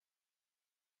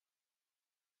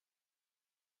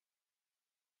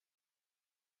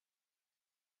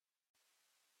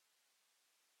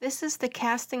This is the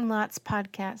Casting Lots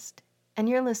podcast, and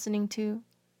you're listening to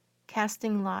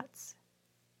Casting Lots.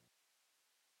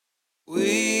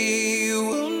 We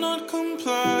will not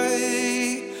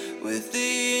comply with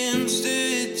the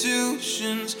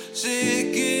institution's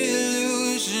sick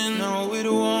illusion. No, it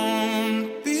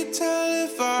won't be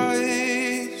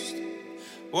televised.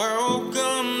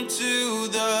 Welcome to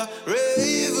the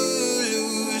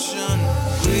revolution.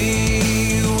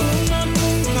 We will not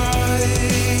comply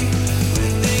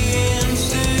with the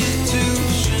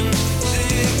institution's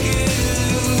sick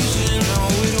illusion. No,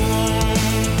 it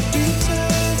won't be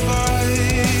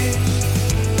televised.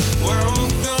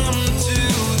 Welcome to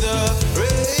the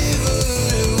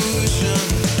revolution.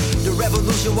 The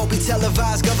revolution won't be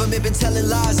televised. Government been telling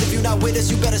lies. If you're not with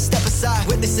us, you better step aside.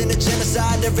 Witnessing a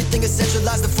genocide. Everything is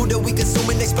centralized. The food that we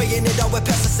consuming, they spraying it all with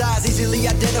pesticides. Easily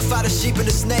identify the sheep and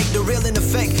the snake, the real and the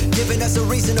fake, giving us a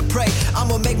reason to pray.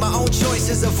 I'ma make my own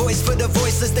choices. A voice for the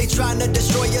voiceless. They trying to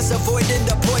destroy us, avoiding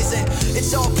the poison.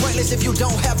 It's all pointless if you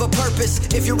don't have a purpose.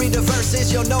 If you read the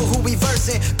verses, you'll know who we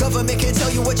versing. Government can tell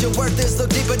you what your worth is.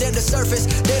 Look deeper than the surface.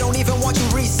 They don't even want you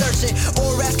researching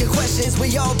or asking questions.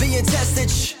 We all being tested.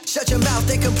 Shut your mouth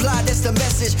and comply, that's the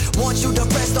message. Want you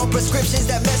depressed on prescriptions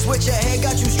that mess with your head.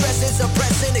 Got you stressing,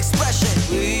 suppressing expression.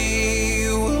 We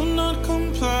will not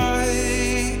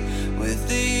comply with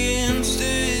the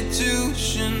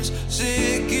institution's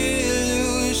sick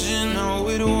illusion. No,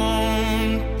 it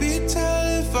won't be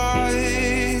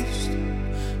televised.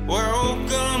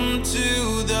 Welcome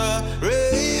to the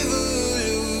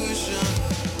revolution.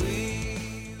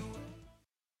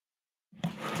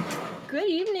 Good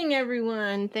evening,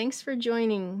 everyone. Thanks for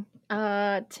joining.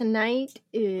 Tonight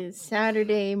is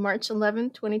Saturday, March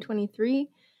 11th, 2023,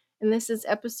 and this is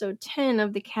episode 10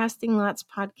 of the Casting Lots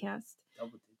podcast.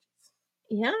 Double digits.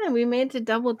 Yeah, we made it to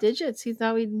double digits. Who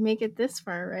thought we'd make it this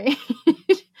far, right?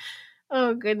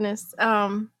 Oh, goodness.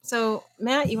 So,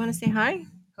 Matt, you want to say hi?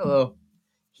 Hello.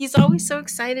 He's always so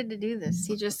excited to do this.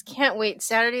 He just can't wait.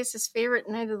 Saturday is his favorite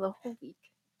night of the whole week,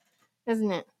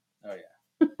 isn't it? Oh yeah.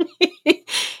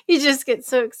 He just gets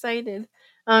so excited.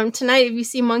 Tonight, if you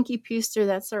see Monkey Puster,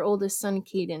 that's our oldest son,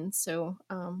 Caden. So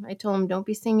I told him, don't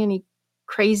be saying any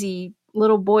crazy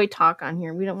little boy talk on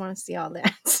here. We don't want to see all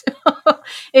that. So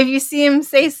if you see him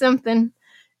say something,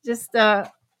 just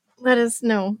let us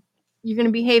know. You're going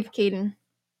to behave, Caden.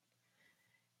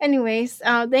 Anyways,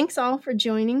 thanks all for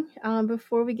joining.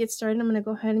 Before we get started, I'm going to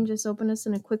go ahead and just open us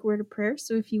in a quick word of prayer.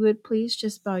 So if you would please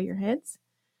just bow your heads.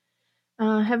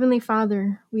 Heavenly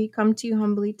Father, we come to you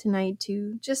humbly tonight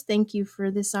to just thank you for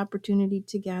this opportunity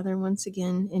to gather once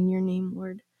again in your name,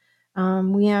 Lord.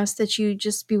 We ask that you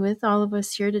just be with all of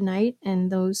us here tonight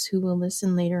and those who will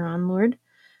listen later on, Lord.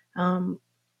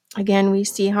 Again, we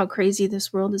see how crazy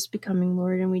this world is becoming,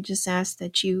 Lord, and we just ask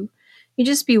that you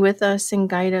just be with us and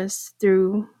guide us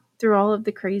through all of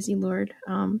the crazy, Lord.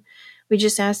 We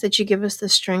just ask that you give us the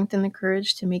strength and the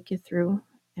courage to make it through.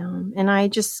 And I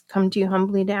just come to you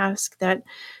humbly to ask that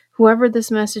whoever this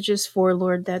message is for,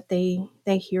 Lord, that they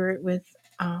hear it with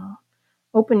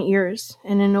open ears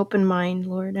and an open mind,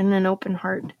 Lord, and an open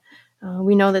heart.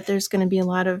 We know that there's going to be a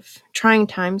lot of trying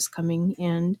times coming,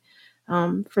 and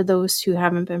for those who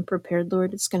haven't been prepared,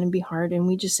 Lord, it's going to be hard. And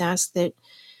we just ask that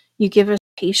you give us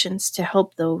patience to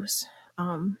help those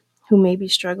who may be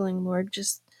struggling, Lord.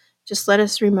 Just let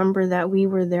us remember that we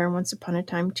were there once upon a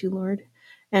time too, Lord.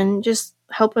 And just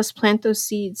help us plant those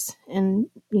seeds, and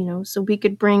so we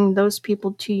could bring those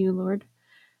people to you, Lord.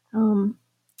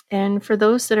 And for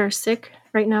those that are sick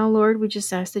right now, Lord, we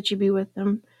just ask that you be with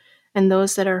them, and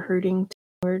those that are hurting,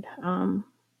 Lord,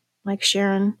 like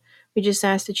Sharon, we just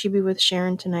ask that you be with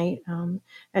Sharon tonight,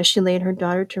 as she laid her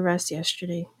daughter to rest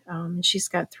yesterday. And she's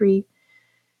got three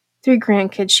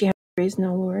grandkids she has to raise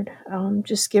now, Lord.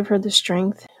 Just give her the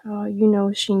strength. You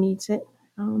know she needs it.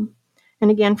 And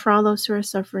again, for all those who are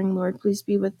suffering, Lord, please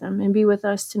be with them and be with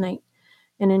us tonight.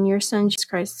 And in your Son, Jesus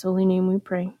Christ's holy name, we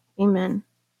pray. Amen.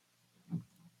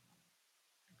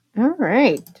 All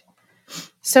right.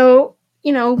 So,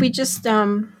 we just,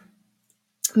 Matt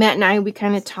and I, we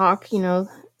kind of talk,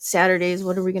 Saturdays,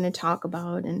 what are we going to talk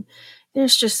about? And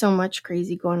there's just so much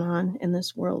crazy going on in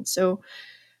this world. So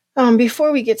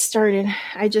before we get started,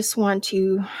 I just want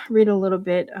to read a little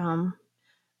bit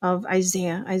of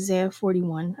Isaiah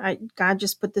 41. God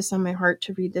just put this on my heart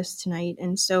to read this tonight.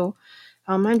 And so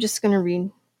I'm just going to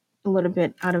read a little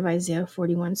bit out of Isaiah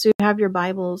 41. So if you have your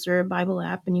Bibles or a Bible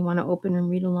app and you want to open and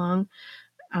read along,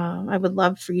 I would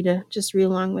love for you to just read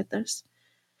along with us.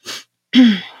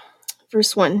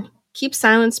 Verse 1, keep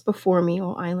silence before me,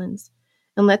 O islands,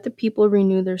 and let the people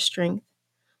renew their strength.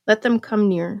 Let them come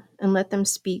near, and let them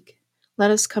speak. Let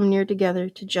us come near together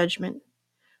to judgment.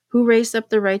 Who raised up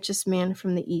the righteous man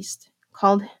from the east,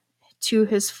 called to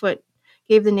his foot,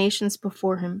 gave the nations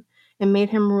before him, and made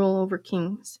him rule over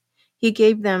kings. He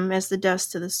gave them as the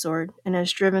dust to the sword, and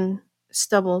as driven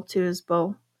stubble to his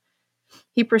bow.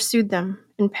 He pursued them,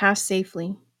 and passed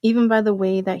safely, even by the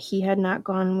way that he had not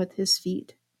gone with his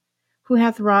feet. Who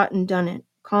hath wrought and done it,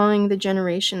 calling the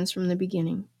generations from the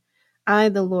beginning? I,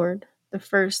 the Lord, the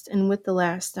first, and with the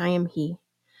last I am he.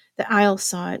 The isles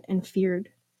saw it, and feared.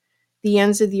 The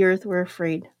ends of the earth were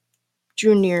afraid,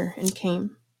 drew near, and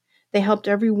came. They helped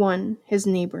every one his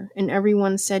neighbor, and every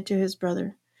one said to his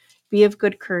brother, Be of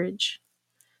good courage.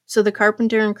 So the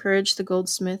carpenter encouraged the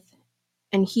goldsmith,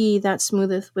 and he that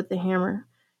smootheth with the hammer,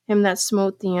 him that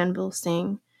smote the anvil,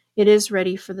 saying, It is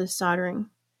ready for the soldering.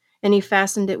 And he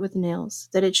fastened it with nails,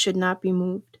 that it should not be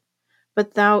moved.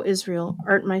 But thou, Israel,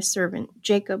 art my servant,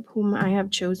 Jacob, whom I have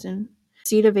chosen,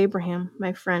 seed of Abraham,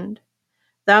 my friend.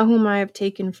 Thou whom I have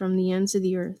taken from the ends of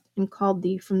the earth, and called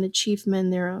thee from the chief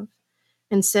men thereof,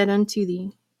 and said unto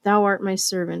thee, Thou art my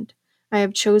servant, I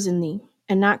have chosen thee,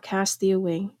 and not cast thee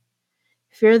away.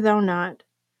 Fear thou not,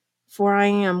 for I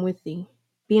am with thee.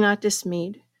 Be not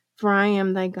dismayed, for I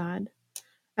am thy God.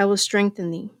 I will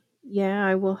strengthen thee, yea,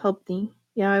 I will help thee,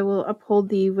 yea, I will uphold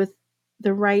thee with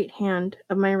the right hand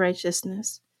of my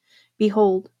righteousness.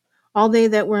 Behold, all they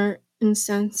that were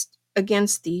incensed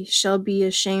against thee shall be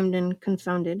ashamed and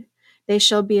confounded. They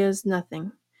shall be as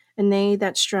nothing, and they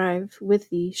that strive with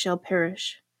thee shall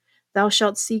perish. Thou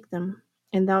shalt seek them,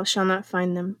 and thou shalt not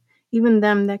find them, even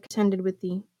them that contended with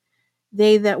thee.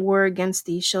 They that war against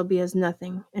thee shall be as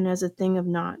nothing, and as a thing of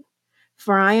naught.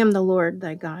 For I am the Lord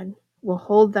thy God, will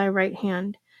hold thy right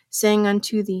hand, saying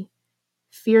unto thee,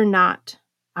 Fear not,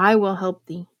 I will help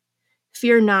thee.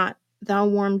 Fear not, thou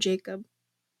worm Jacob,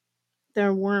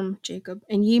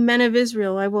 and ye men of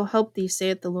Israel, I will help thee,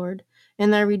 saith the Lord,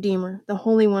 and thy Redeemer, the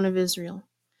Holy One of Israel.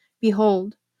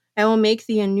 Behold, I will make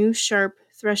thee a new sharp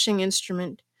threshing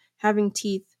instrument, having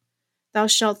teeth. Thou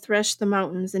shalt thresh the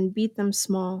mountains, and beat them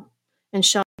small, and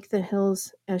shalt make the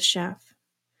hills as chaff.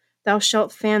 Thou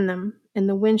shalt fan them, and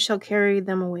the wind shall carry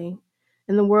them away,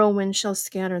 and the whirlwind shall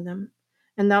scatter them.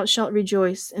 And thou shalt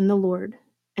rejoice in the Lord,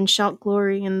 and shalt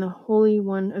glory in the Holy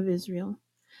One of Israel.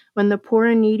 When the poor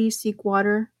and needy seek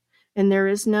water, and there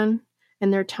is none,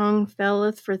 and their tongue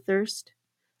faileth for thirst,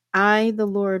 I, the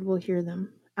Lord, will hear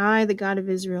them. I, the God of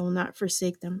Israel, will not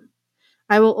forsake them.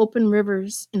 I will open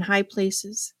rivers in high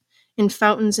places, and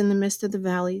fountains in the midst of the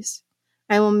valleys.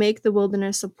 I will make the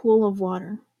wilderness a pool of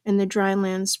water, and the dry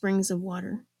land springs of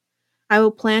water. I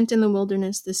will plant in the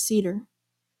wilderness the cedar,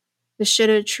 the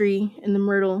shittim tree, and the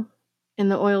myrtle,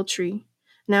 and the oil tree.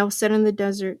 And I will set in the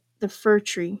desert the fir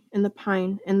tree, and the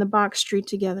pine, and the box tree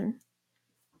together.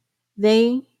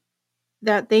 They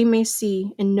that they may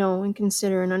see and know and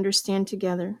consider and understand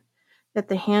together that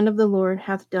the hand of the Lord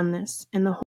hath done this, and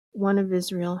the Holy One of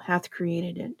Israel hath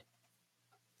created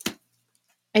it.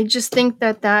 I just think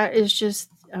that that is just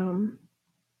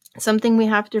something we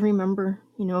have to remember,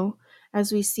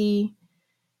 as we see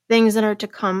things that are to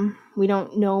come. We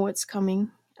don't know what's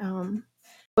coming,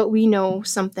 but we know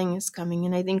something is coming,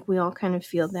 and I think we all kind of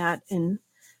feel that. And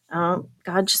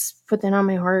God just put that on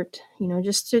my heart,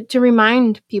 just to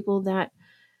remind people that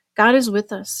God is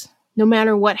with us no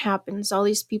matter what happens. All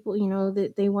these people,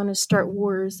 that they want to start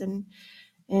wars, and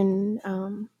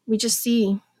we just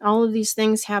see all of these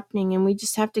things happening, and we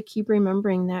just have to keep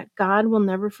remembering that God will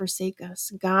never forsake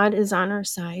us. God is on our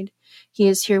side. He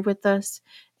is here with us,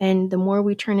 and the more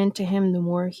we turn into him, the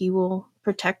more he will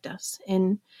protect us.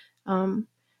 And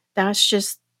that's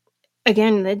just,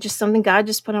 again, that just something God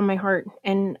just put on my heart,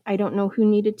 and I don't know who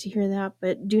needed to hear that,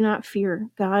 but do not fear.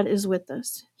 God is with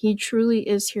us. He truly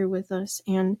is here with us,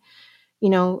 and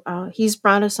he's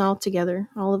brought us all together,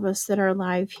 all of us that are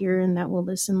alive here and that will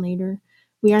listen later.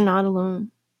 We are not alone.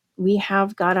 We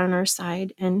have God on our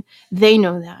side, and they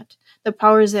know that. The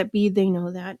powers that be, they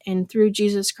know that. And through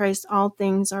Jesus Christ, all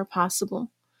things are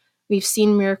possible. We've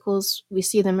seen miracles. We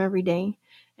see them every day.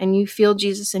 And you feel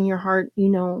Jesus in your heart,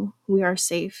 we are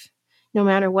safe. No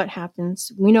matter what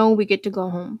happens, we know we get to go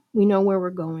home. We know where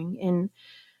we're going. And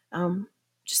um,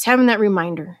 just having that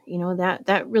reminder,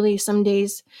 that really some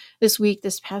days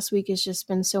this past week has just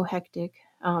been so hectic.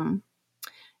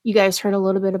 You guys heard a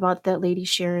little bit about that lady,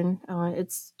 Sharon.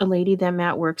 It's a lady that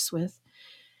Matt works with.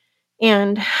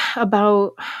 And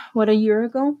about, a year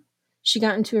ago, she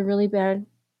got into a really bad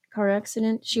car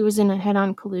accident. She was in a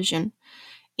head-on collision,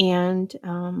 and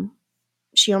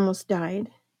she almost died.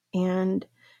 And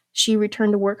she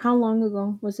returned to work. How long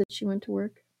ago was it she went to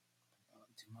work?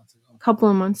 A couple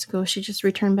of months ago. She just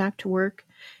returned back to work,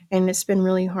 and it's been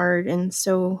really hard. And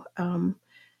so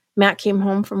Matt came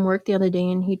home from work the other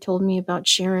day and he told me about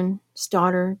Sharon's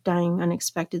daughter dying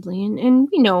unexpectedly. And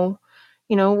we know,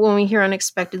 when we hear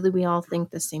unexpectedly, we all think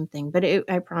the same thing. But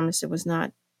I promise it was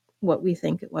not what we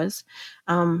think it was.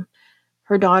 Um,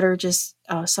 Her daughter just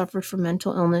suffered from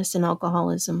mental illness and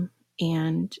alcoholism.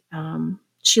 And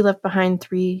she left behind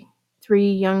three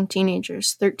young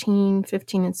teenagers, 13,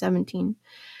 15, and 17.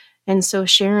 And so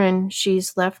Sharon,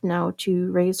 she's left now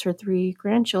to raise her three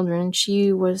grandchildren.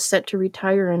 She was set to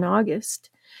retire in August.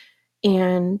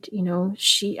 And,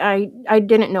 I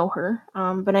didn't know her,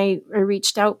 but I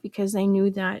reached out because I knew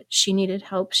that she needed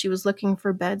help. She was looking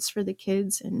for beds for the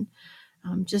kids, and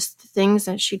just the things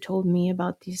that she told me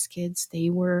about these kids.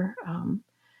 They were,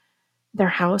 their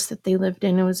house that they lived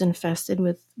in, it was infested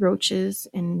with roaches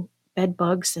and bed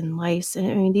bugs and lice. And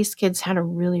I mean, these kids had a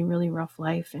really, really rough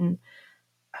life. And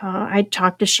I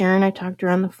talked to Sharon, I talked to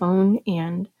her on the phone,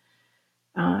 and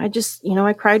I just,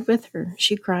 I cried with her.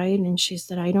 She cried and she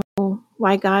said, I don't know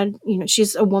why God,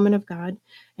 she's a woman of God.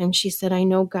 And she said, I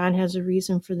know God has a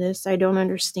reason for this. I don't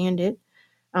understand it.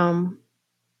 Um,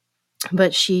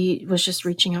 but she was just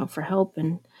reaching out for help.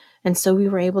 And so we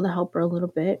were able to help her a little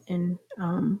bit. And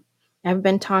I've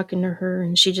been talking to her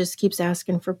and she just keeps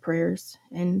asking for prayers.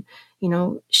 And,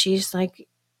 she's like,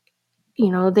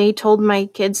 they told my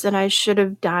kids that I should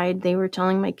have died. They were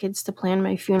telling my kids to plan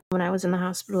my funeral when I was in the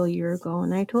hospital a year ago.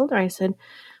 And I told her, I said,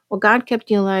 well, God kept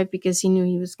you alive because he knew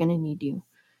he was going to need you,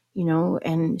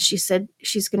 and she said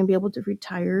she's going to be able to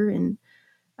retire and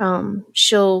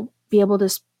she'll be able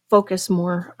to focus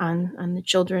more on the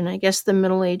children. I guess the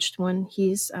middle-aged one,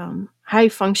 he's high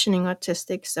functioning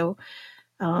autistic. So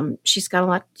she's got a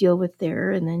lot to deal with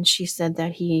there. And then she said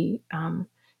that he's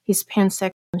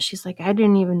pansexual. And she's like, I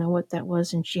didn't even know what that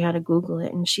was. And she had to Google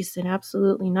it. And she said,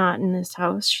 absolutely not in this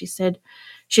house. She said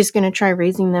she's going to try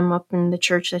raising them up in the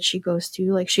church that she goes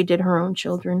to, like she did her own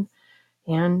children.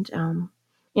 And,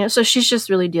 so she's just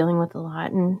really dealing with a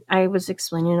lot. And I was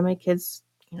explaining to my kids,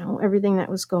 everything that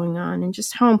was going on and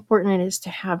just how important it is to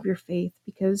have your faith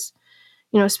because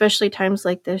especially times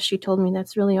like this, she told me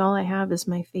that's really all I have is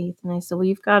my faith. And I said, well,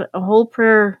 you've got a whole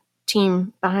prayer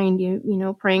team behind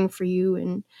you, praying for you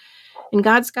and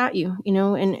God's got you,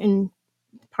 and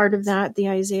part of that, the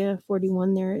Isaiah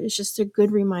 41 there is just a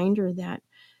good reminder that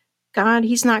God,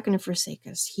 he's not going to forsake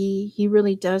us. He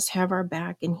really does have our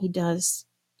back and he does,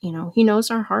 he knows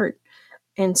our heart.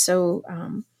 And so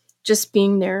just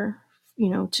being there,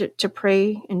 to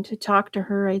pray and to talk to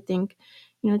her, I think,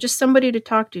 just somebody to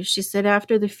talk to. She said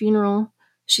after the funeral,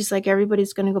 she's like,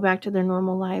 everybody's going to go back to their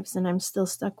normal lives. And I'm still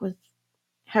stuck with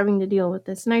having to deal with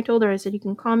this. And I told her, I said, you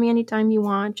can call me anytime you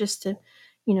want just to,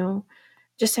 you know,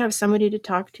 just have somebody to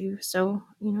talk to. So,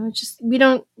 it's just,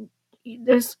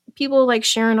 there's people like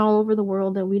Sharon all over the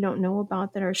world that we don't know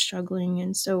about that are struggling.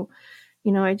 And so,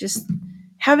 I just,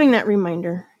 having that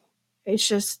reminder, it's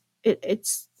just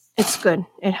it's good.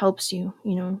 It helps you.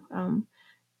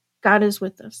 God is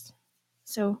with us.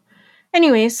 So,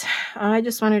 anyways, I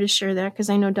just wanted to share that because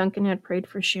I know Duncan had prayed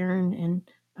for Sharon,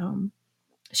 and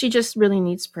she just really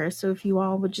needs prayer. So if you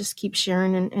all would just keep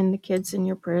Sharon and the kids in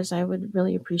your prayers, I would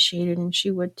really appreciate it, and she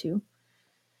would too.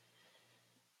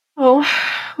 Oh,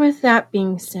 with that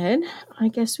being said, I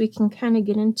guess we can kind of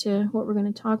get into what we're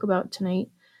going to talk about tonight.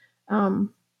 You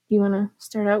want to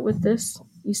start out with this?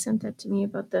 You sent that to me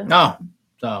about the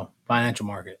So financial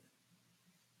market.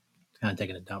 It's kind of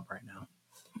taking a dump right now.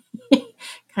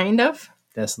 kind of.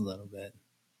 Just a little bit.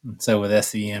 So with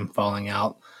SEM falling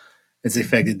out, it's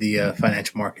affected the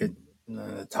financial market.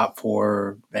 The top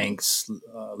four banks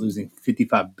losing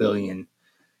 $55 billion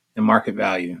in market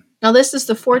value. Now this is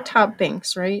the four top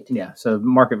banks, right? Yeah. So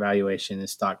market valuation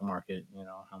is stock market.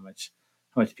 How much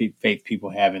faith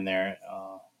people have in their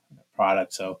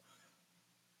product. So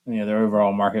their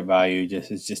overall market value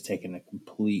is just taking a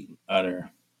complete utter.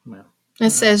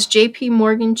 It says J.P.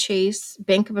 Morgan Chase,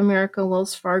 Bank of America,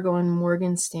 Wells Fargo, and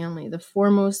Morgan Stanley, the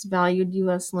four most valued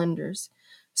U.S. lenders,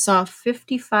 saw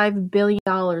 $55 billion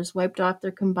wiped off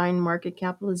their combined market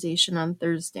capitalization on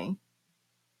Thursday.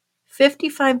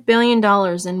 $55 billion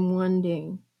in one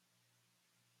day.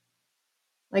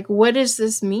 Like, what does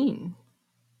this mean?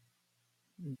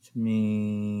 Which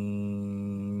means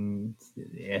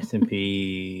the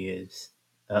S&P is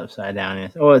upside down.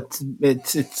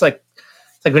 It's like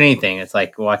with anything. It's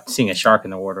like seeing a shark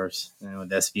in the waters. With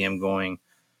SVM going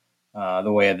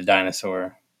the way of the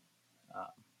dinosaur.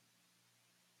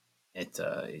 It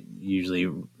usually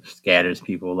scatters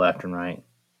people left and right.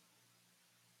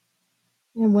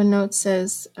 And one note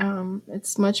says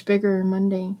it's much bigger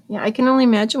Monday. Yeah, I can only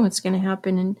imagine what's going to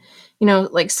happen. And,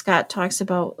 like Scott talks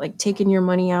about, like taking your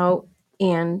money out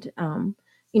and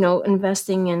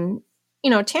investing in,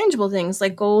 tangible things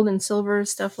like gold and silver,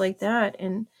 stuff like that.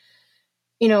 And,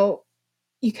 you know,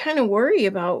 you kind of worry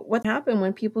about what happen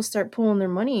when people start pulling their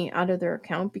money out of their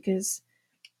account, because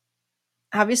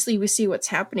obviously we see what's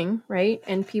happening, right?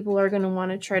 And people are going to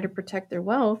want to try to protect their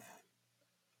wealth.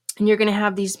 And you're going to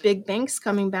have these big banks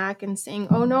coming back and saying,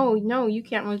 "Oh no, no, you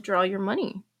can't withdraw your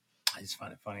money." I just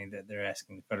find it funny that they're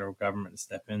asking the federal government to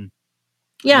step in.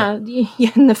 Yeah,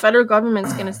 yeah, and the federal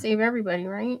government's going to save everybody,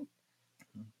 right?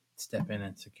 Step in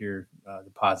and secure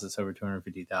deposits over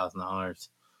 $250,000.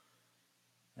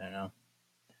 I don't know.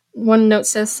 One note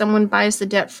says someone buys the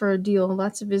debt for a deal.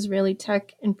 Lots of Israeli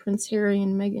tech and Prince Harry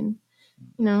and Meghan,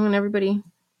 and everybody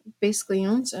basically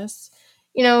owns us.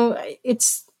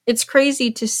 It's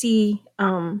crazy to see,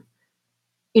 you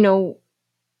know,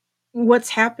 what's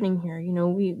happening here.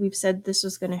 We've said this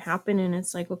was going to happen, and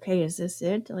it's like, okay, is this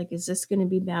it? Like, is this going to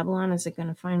be Babylon? Is it going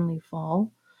to finally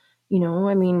fall?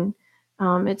 I mean,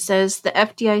 it says the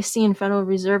FDIC and Federal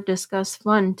Reserve discuss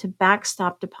fund to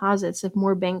backstop deposits if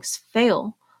more banks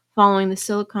fail following the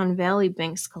Silicon Valley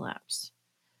Bank's collapse.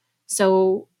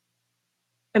 So,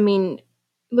 I mean,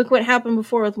 look what happened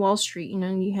before with Wall Street.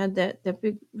 You had that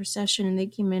big recession, and they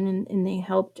came in and they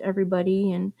helped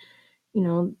everybody, and you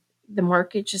know the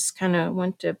market just kind of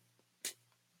went to,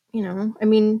 I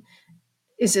mean,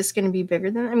 is this going to be bigger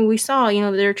than? I mean, we saw,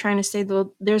 they're trying to say,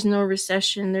 well, there's no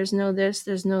recession, there's no this,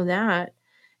 there's no that,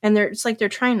 and it's like they're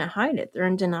trying to hide it. They're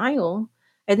in denial.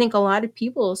 I think a lot of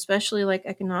people, especially like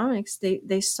economics,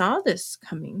 they saw this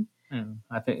coming.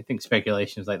 I think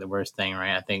speculation is like the worst thing,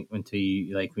 right? I think until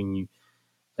you when you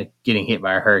getting hit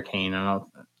by a hurricane. I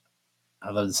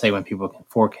love to say when people can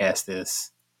forecast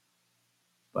this,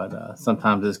 but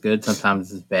sometimes it's good,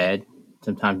 sometimes it's bad.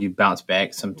 Sometimes you bounce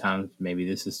back. Sometimes maybe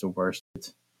this is the worst.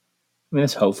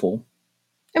 It's hopeful.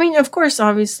 I mean, of course,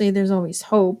 obviously, there's always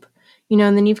hope, and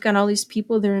then you've got all these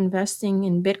people that are investing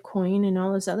in Bitcoin and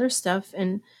all this other stuff.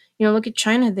 And, look at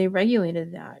China, they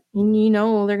regulated that. And,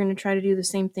 they're going to try to do the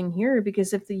same thing here,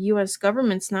 because if the US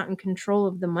government's not in control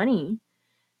of the money,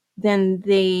 then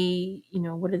they,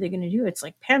 what are they going to do? It's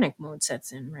like panic mode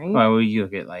sets in, right? Well, you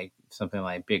look at something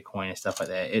like Bitcoin and stuff like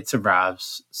that. It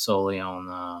survives solely on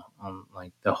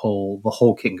the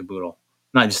whole kit and caboodle,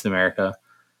 not just America.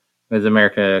 Because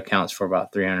America accounts for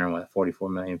about 344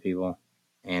 million people.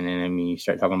 And then, I mean, you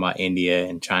start talking about India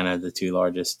and China, the two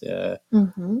largest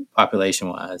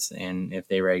population-wise. And if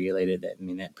they regulated that,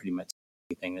 that pretty much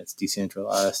anything that's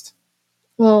decentralized.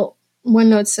 Well, one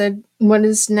note said, what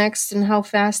is next and how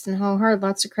fast and how hard?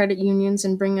 Lots of credit unions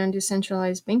and bring on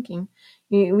decentralized banking.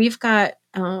 We've got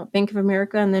Bank of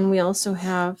America, and then we also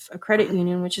have a credit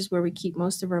union, which is where we keep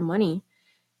most of our money.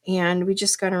 And we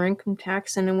just got our income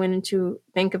tax and then went into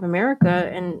Bank of America,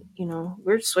 and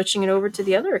we're switching it over to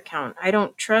the other account. I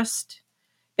don't trust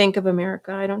Bank of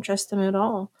America. I don't trust them at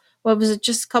all. Well, was it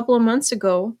just a couple of months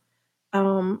ago?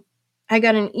 I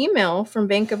got an email from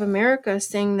Bank of America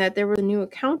saying that there was a new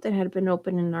account that had been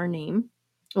opened in our name,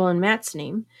 well, in Matt's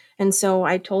name. And so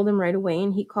I told him right away,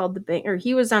 and he called the bank, or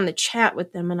he was on the chat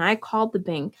with them, and I called the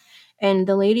bank. And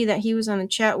the lady that he was on the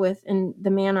chat with and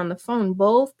the man on the phone,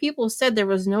 both people said there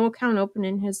was no account open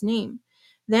in his name.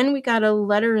 Then we got a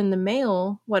letter in the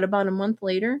mail, about a month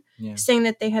later, saying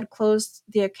that they had closed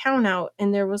the account out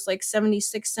and there was like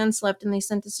 76 cents left, and they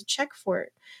sent us a check for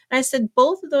it. And I said,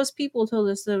 both of those people told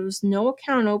us there was no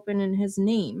account open in his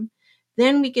name.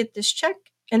 Then we get this check,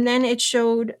 and then it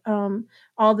showed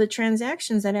all the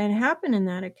transactions that had happened in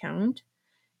that account.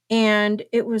 And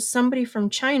it was somebody from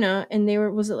China, and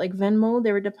was it like Venmo?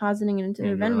 They were depositing it into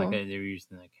their Venmo. They were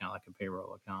using the account like a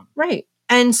payroll account. Right.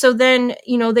 And so then,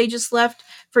 they just left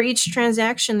for each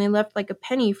transaction, they left like a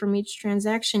penny from each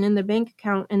transaction in the bank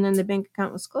account, and then the bank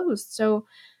account was closed. So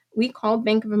we called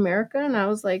Bank of America, and I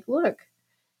was like, look,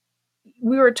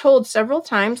 we were told several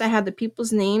times, I had the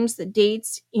people's names, the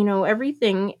dates,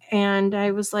 everything. And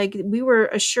I was like, we were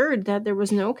assured that there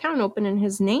was no account open in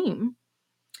his name.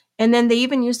 And then they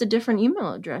even used a different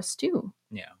email address too.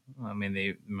 Yeah. I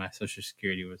mean, my Social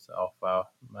Security was off by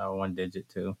one digit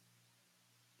too.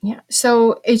 Yeah.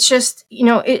 So it's just,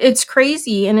 it's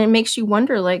crazy. And it makes you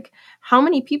wonder, like, how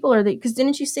many people are they? Because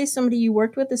didn't you say somebody you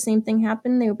worked with, the same thing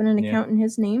happened? They opened an account in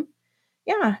his name.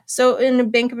 Yeah. So in the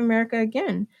Bank of America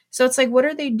again. So it's like, what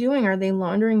are they doing? Are they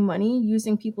laundering money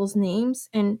using people's names?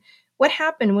 And what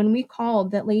happened when we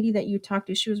called that lady that you talked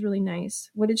to? She was really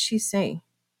nice. What did she say?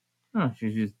 Oh,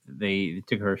 they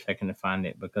took her a second to find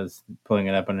it, because pulling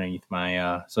it up underneath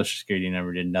my Social Security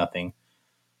number did nothing.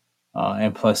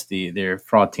 And plus, their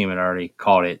fraud team had already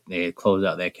caught it. They had closed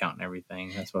out the account and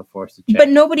everything. That's what forced the check. But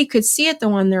nobody could see it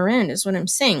though on their end, is what I'm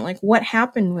saying. Like, what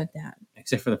happened with that?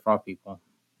 Except for the fraud people.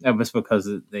 That was because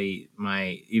they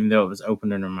my even though it was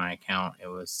opened under my account, it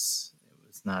was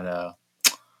not a,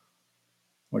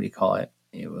 what do you call it?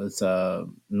 It was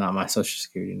not my social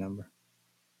security number.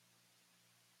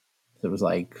 It was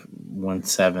like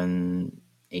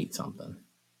 178 something.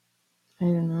 I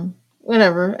don't know.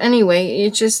 Whatever. Anyway,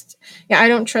 it's just, yeah, I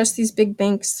don't trust these big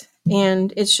banks.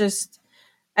 And it's just,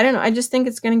 I don't know. I just think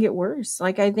it's going to get worse.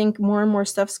 Like, I think more and more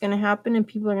stuff's going to happen and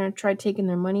people are going to try taking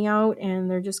their money out and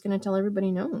they're just going to tell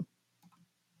everybody no.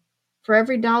 For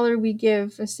every dollar we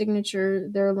give a signature,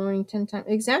 they're loaning 10 times.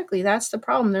 Exactly. That's the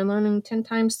problem. They're loaning 10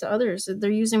 times to others.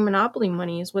 They're using monopoly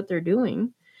money, is what they're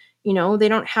doing. They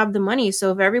don't have the money.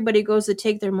 So if everybody goes to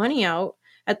take their money out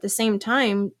at the same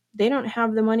time, they don't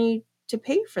have the money to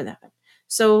pay for that.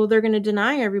 So they're going to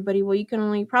deny everybody, well, you can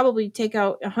only probably take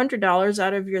out $100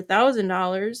 out of your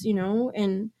 $1,000,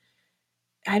 and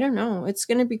I don't know. It's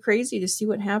going to be crazy to see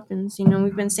what happens.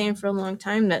 We've been saying for a long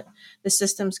time that the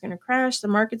system's going to crash, the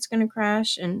market's going to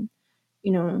crash, and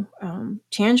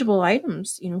tangible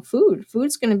items.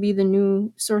 Food's going to be the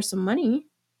new source of money.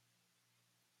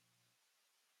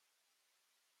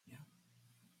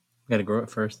 Got to grow it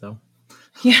first, though.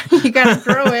 Yeah, you got to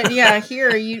grow it. Yeah,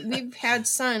 we've had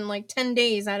sun like 10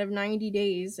 days out of 90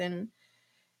 days, and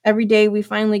every day we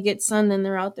finally get sun, then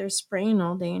they're out there spraying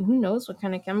all day, and who knows what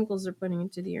kind of chemicals they're putting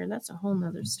into the air. That's a whole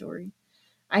nother story.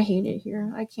 I hate it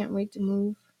here. I can't wait to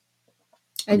move.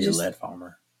 I'll be a lead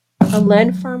farmer. A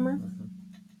lead farmer?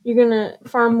 You're gonna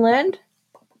farm lead?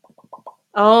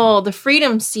 Oh, the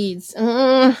freedom seeds.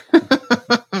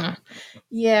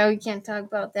 Yeah, we can't talk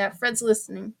about that. Fred's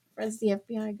listening. Fred's the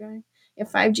FBI guy. A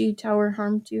 5G tower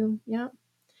harmed you. Yeah.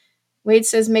 Wade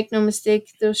says, make no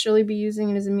mistake, they'll surely be using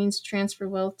it as a means to transfer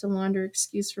wealth, to launder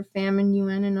excuse for famine,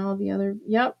 UN, and all the other.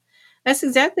 Yep. That's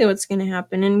exactly what's going to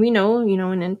happen. And we know,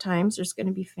 in end times, there's going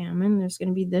to be famine. There's going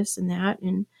to be this and that.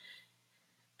 And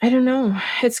I don't know.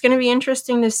 It's going to be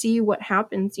interesting to see what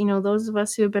happens. Those of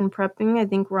us who have been prepping, I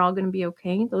think we're all going to be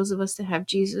okay. Those of us that have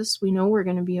Jesus, we know we're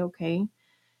going to be okay.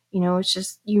 It's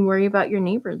just you worry about your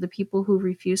neighbor, the people who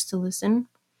refuse to listen.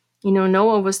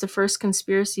 Noah was the first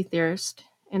conspiracy theorist,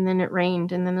 and then it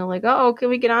rained, and then they're like, oh, can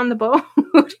we get on the boat?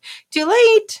 Too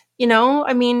late.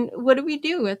 What do we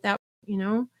do at that?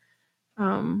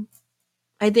 Um,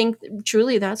 I think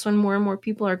truly that's when more and more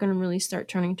people are going to really start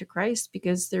turning to Christ,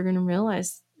 because they're going to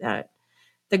realize that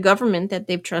the government that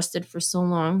they've trusted for so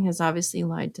long has obviously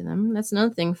lied to them. That's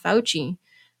another thing. Fauci,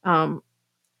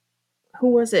 who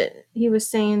was it? He was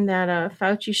saying that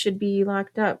Fauci should be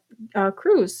locked up.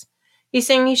 Cruz. He's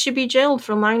saying he should be jailed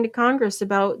for lying to Congress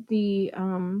about the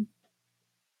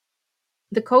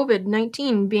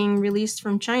COVID-19 being released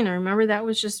from China. Remember, that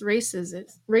was just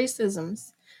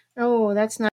racisms. Oh,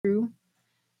 that's not true.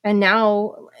 And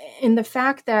now, in the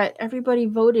fact that everybody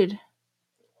voted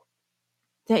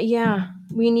that, yeah,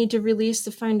 we need to release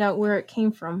to find out where it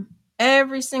came from.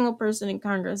 Every single person in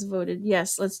Congress voted,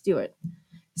 yes, let's do it.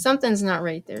 Something's not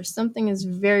right there. Something is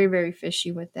very, very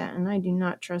fishy with that, and I do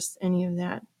not trust any of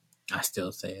that. I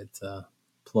still say it's a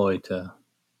ploy to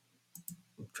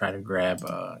try to grab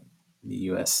the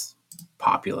U.S.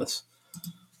 populace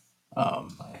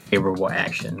favorable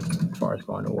action as far as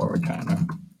going to war with China.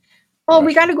 Well,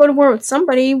 we got to go to war with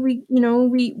somebody. We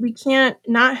can't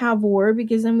not have war,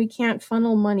 because then we can't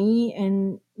funnel money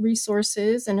and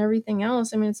resources and everything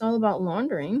else. It's all about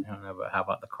laundering. I don't know, but how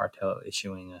about the cartel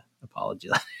issuing an apology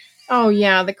letter? Oh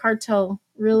yeah, the cartel,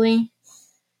 really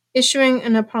issuing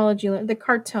an apology letter. The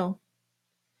cartel.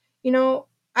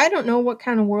 I don't know what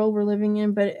kind of world we're living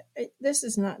in, but this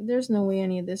is not. There's no way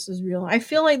any of this is real. I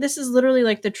feel like this is literally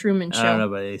like the Truman Show. I don't know,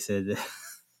 but they said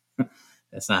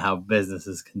that's not how business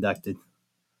is conducted.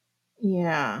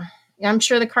 Yeah, I'm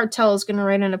sure the cartel is going to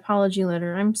write an apology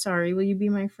letter. I'm sorry. Will you be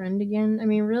my friend again?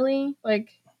 Really? Like,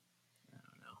 I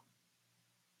don't know.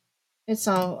 It's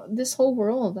all this whole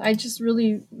world. I just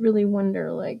really, really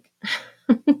wonder, like,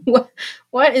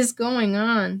 what is going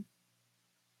on?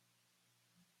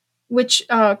 Which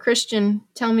Christian,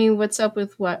 tell me what's up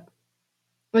with what?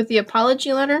 With the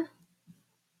apology letter?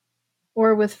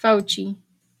 Or with Fauci?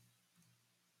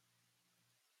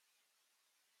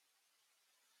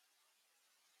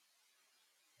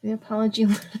 The apology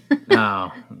letter.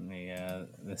 No,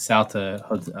 the South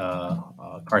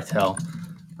cartel.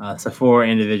 So 4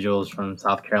 individuals from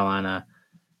South Carolina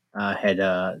had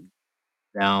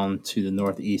down to the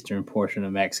northeastern portion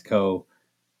of Mexico.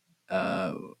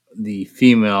 The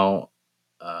female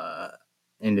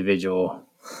individual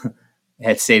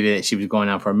had stated that she was going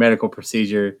out for a medical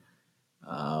procedure.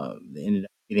 They ended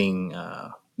up getting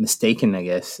mistaken, I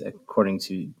guess, according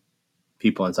to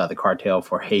people inside the cartel,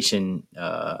 for Haitian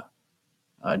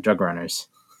drug runners.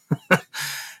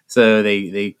 So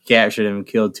they captured him,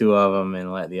 killed 2 of them,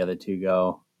 and let the other 2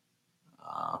 go.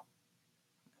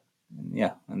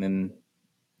 Yeah, and then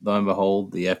lo and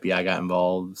behold, the FBI got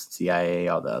involved, CIA,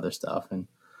 all the other stuff, and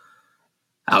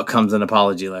out comes an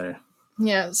apology letter.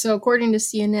 Yeah, so according to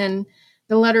CNN,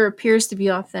 the letter appears to be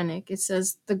authentic. It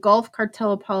says the Gulf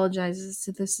Cartel apologizes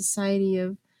to the Society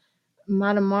of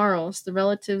Matamaros, the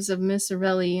relatives of Miss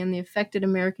Orelli, and the affected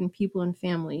American people and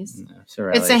families.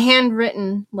 It's a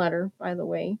handwritten letter, by the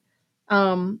way.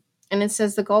 And it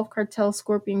says the Gulf Cartel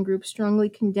Scorpion Group strongly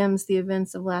condemns the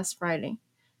events of last Friday.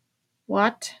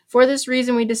 What? For this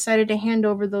reason, we decided to hand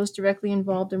over those directly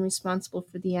involved and responsible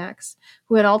for the acts,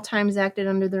 who at all times acted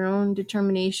under their own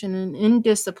determination and in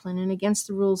discipline and against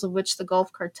the rules of which the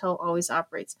Gulf Cartel always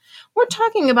operates. We're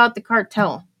talking about the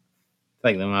cartel.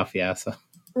 Like the mafioso.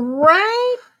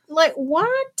 Right? Like,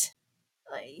 what?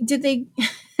 Did they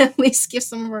at least give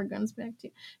some of our guns back to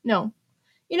you? No.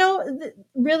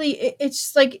 Really,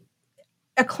 it's like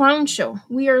a clown show.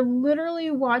 We are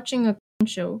literally watching a clown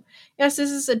show. Yes,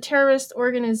 this is a terrorist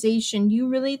organization. You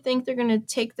really think they're going to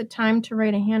take the time to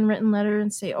write a handwritten letter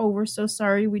and say, oh, we're so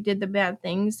sorry we did the bad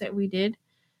things that we did?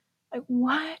 Like,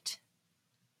 what?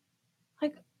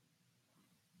 Like,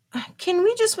 can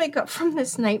we just wake up from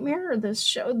this nightmare or this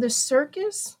show, this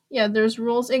circus? Yeah, there's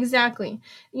rules. Exactly.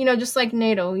 Just like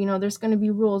NATO, there's going to be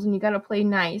rules and you got to play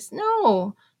nice.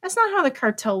 No, that's not how the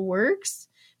cartel works.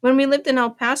 When we lived in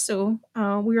El Paso,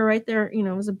 we were right there,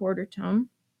 it was a border town.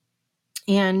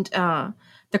 And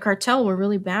the cartel were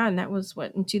really bad. And that was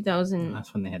what, in 2000?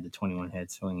 That's when they had the 21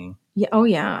 head swinging. Yeah. Oh,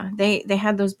 yeah. They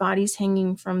had those bodies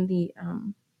hanging from the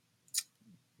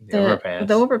overpass.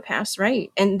 The overpass,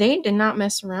 right? And they did not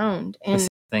mess around. And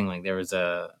thing, like there was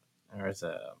a I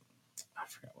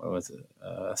forgot what was it,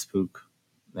 a spook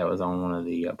that was on one of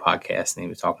the podcasts, and he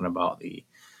was talking about the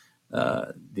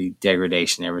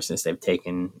degradation ever since they've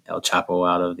taken El Chapo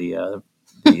out of the out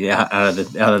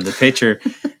of the picture.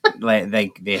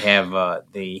 Like they have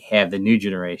the new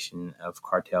generation of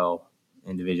cartel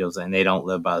individuals, and they don't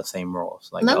live by the same rules.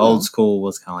 Like the old school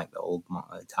was kind of like the old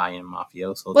Italian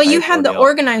mafioso. Well, you had the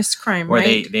organized crime, where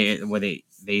right? There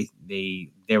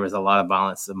was a lot of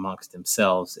violence amongst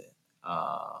themselves,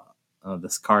 the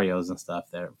Sicarios and stuff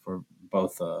there for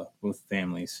both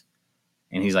families.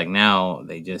 And he's like, now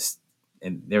they just,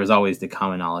 and there was always the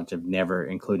common knowledge of never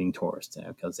including tourists,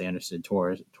 because they understood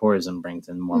tourism brings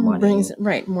in more money.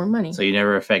 More money. So you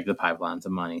never affect the pipelines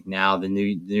of money. Now the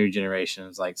new generation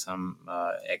is like some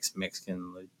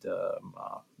ex-Mexican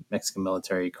Mexican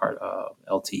military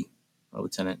LT or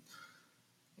lieutenant,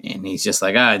 and he's just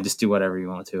like, just do whatever you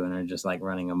want to, and they're just like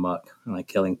running amok and like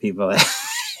killing people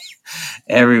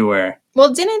everywhere.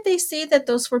 Well, didn't they say that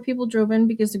those 4 people drove in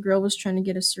because the girl was trying to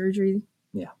get a surgery?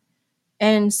 Yeah.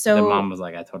 And so the mom was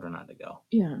like, I told her not to go.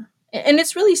 Yeah. And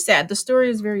it's really sad. The story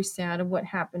is very sad of what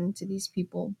happened to these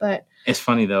people. But it's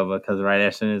funny though, because right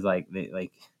as soon as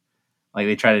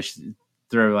they try to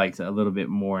throw like a little bit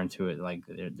more into it, like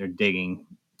they're digging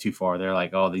too far. They're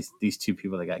like, oh, these 2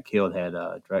 people that got killed had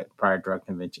prior drug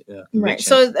convictions. Right.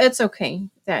 So it's okay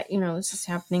that this is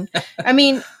happening. I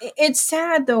mean, it's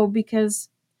sad though, because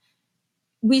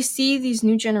we see these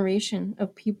new generation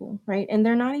of people, right? And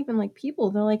they're not even like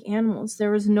people. They're like animals.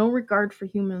 There is no regard for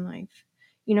human life,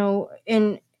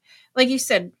 and like you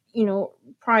said,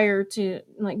 prior to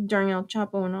like during El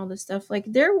Chapo and all this stuff, like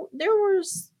there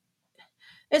was,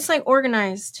 it's like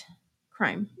organized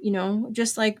crime,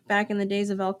 just like back in the days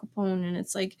of Al Capone. And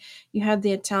it's like you had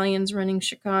the Italians running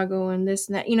Chicago and this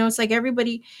and that, it's like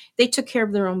everybody, they took care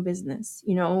of their own business,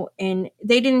 and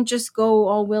they didn't just go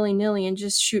all willy-nilly and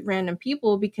just shoot random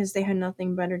people because they had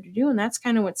nothing better to do. And that's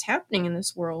kind of what's happening in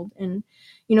this world. And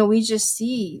we just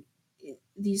see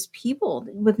these people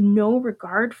with no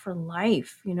regard for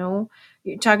life. You're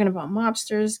talking about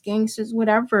mobsters, gangsters,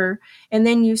 whatever. And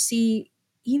then you see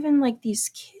even like these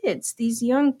kids, these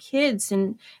young kids,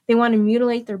 and they want to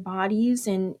mutilate their bodies.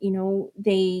 And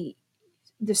the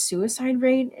suicide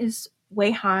rate is way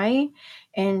high.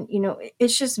 And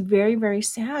it's just very, very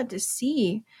sad to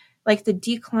see like the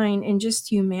decline in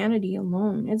just humanity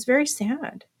alone. It's very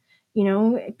sad.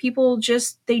 People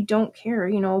just, they don't care.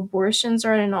 Abortions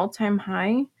are at an all-time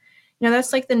high.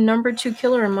 That's like the number 2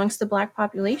 killer amongst the Black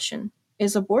population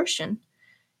is abortion.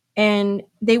 And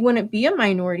they wouldn't be a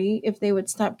minority if they would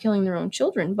stop killing their own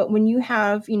children. But when you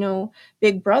have,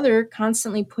 Big Brother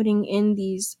constantly putting in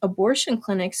these abortion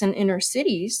clinics in inner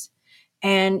cities,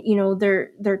 and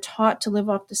they're taught to live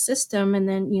off the system, and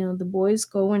then the boys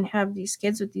go and have these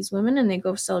kids with these women, and they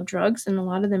go sell drugs, and a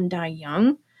lot of them die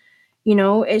young.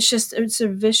 It's a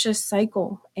vicious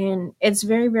cycle, and it's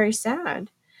very, very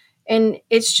sad. And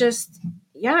it's just,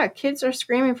 yeah, kids are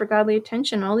screaming for godly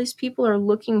attention. All these people are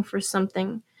looking for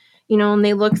something, and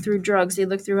they look through drugs, they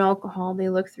look through alcohol, they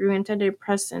look through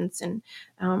antidepressants, and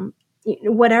um,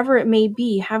 whatever it may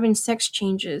be, having sex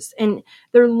changes, and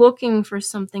they're looking for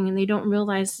something, and they don't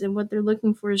realize that what they're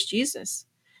looking for is Jesus,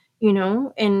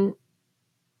 and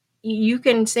you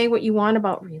can say what you want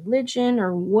about religion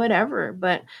or whatever,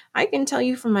 but I can tell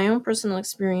you from my own personal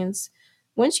experience,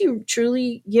 once you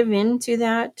truly give in to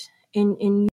that, and you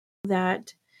know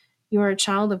that you're a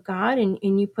child of God,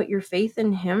 and you put your faith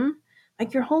in Him,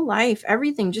 like your whole life,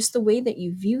 everything, just the way that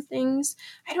you view things.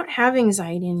 I don't have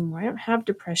anxiety anymore. I don't have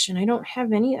depression. I don't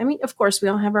have any. I mean, of course, we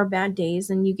all have our bad days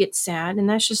and you get sad, and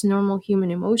that's just normal human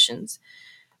emotions.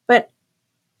 But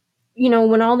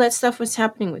when all that stuff was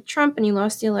happening with Trump and he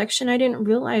lost the election, I didn't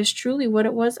realize truly what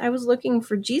it was. I was looking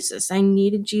for Jesus. I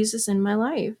needed Jesus in my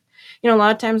life. A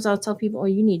lot of times I'll tell people, oh,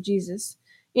 you need Jesus.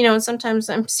 And sometimes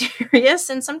I'm serious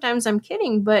and sometimes I'm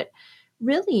kidding. But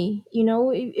really,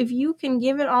 if you can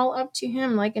give it all up to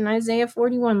Him, like in Isaiah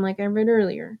 41, like I read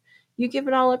earlier, you give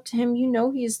it all up to Him,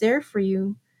 He is there for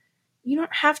you. You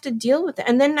don't have to deal with it.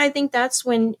 And then I think that's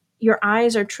when your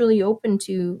eyes are truly open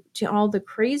to all the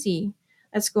crazy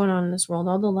that's going on in this world,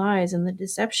 all the lies and the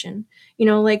deception.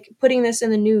 Like putting this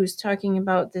in the news, talking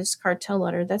about this cartel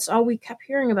letter. That's all we kept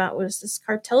hearing about was this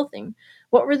cartel thing.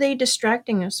 What were they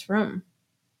distracting us from?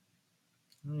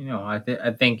 I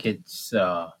think it's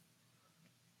right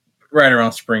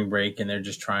around spring break, and they're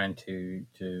just trying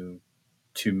to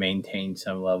maintain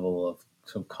some level of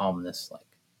some calmness. Like,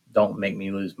 don't make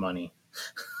me lose money.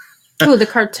 Oh, the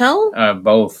cartel?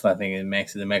 Both, I think,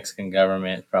 the Mexican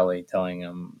government probably telling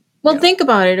them. Well, think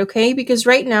about it, okay? Because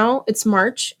right now it's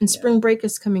March and spring break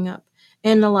is coming up.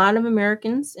 And a lot of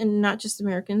Americans, and not just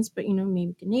Americans, but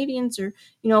maybe Canadians, or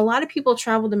a lot of people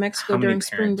travel to Mexico How many during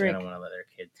spring parents are break. going to want to let their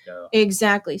kids go?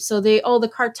 Exactly. So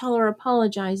the cartel are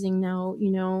apologizing now,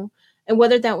 and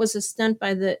whether that was a stunt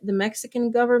by the Mexican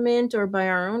government or by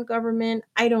our own government,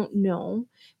 I don't know.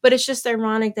 But it's just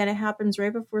ironic that it happens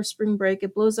right before spring break.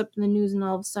 It blows up in the news, and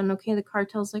all of a sudden, okay, the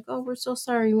cartel's like, oh, we're so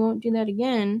sorry, we won't do that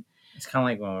again. It's kind of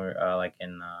like when we're like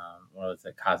in what was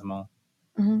it, Cosmo?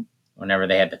 Mm-hmm. Whenever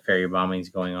they had the ferry bombings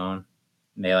going on,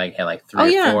 they had like Oh, three or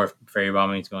yeah. four ferry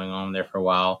bombings going on there for a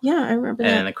while. Yeah, I remember And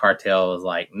that. then the cartel was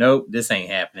like, "Nope, this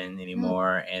ain't happening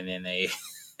anymore." And then they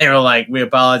were like, "We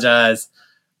apologize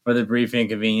for the brief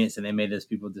inconvenience," and they made those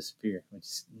people disappear, which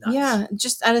is nuts. Yeah,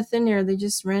 just out of thin air, they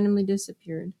just randomly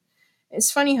disappeared. It's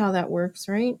funny how that works,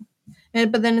 right?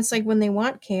 But then it's like when they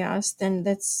want chaos, then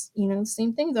that's the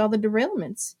same thing with all the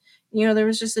derailments. There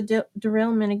was just a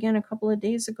derailment again a couple of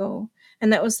days ago,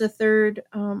 and that was the third.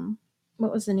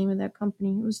 What was the name of that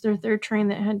company? It was their third train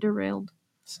that had derailed.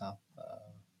 So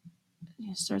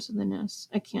It starts with an S.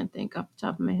 I can't think off the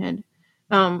top of my head.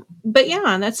 But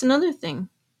yeah, that's another thing.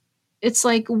 It's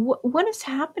like, what is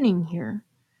happening here?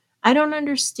 I don't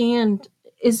understand.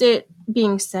 Is it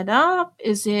being set up?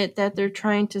 Is it that they're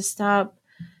trying to stop,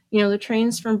 the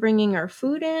trains from bringing our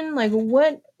food in? Like,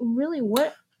 what? Really,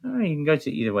 what? you can go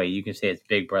to either way. You can say it's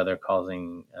Big Brother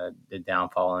causing the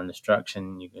downfall and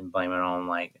destruction. You can blame it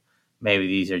on maybe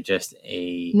these are just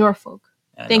a Norfolk.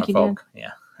 Thank Norfolk. you,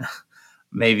 Dan. Yeah.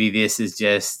 Maybe this is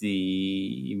just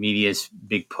the media's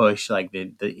big push, like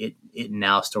the it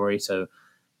now story. So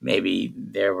maybe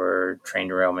there were train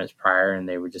derailments prior, and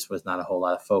there was not a whole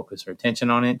lot of focus or attention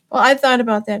on it. Well, I thought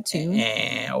about that too.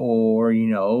 Or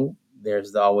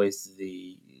there's always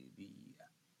the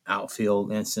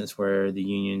outfield instance where the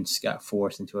unions got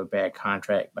forced into a bad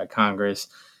contract by Congress,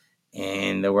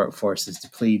 and the workforce is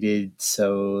depleted.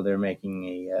 So they're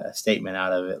making a statement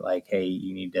out of it, like, "Hey,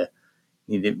 you need to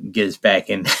get us back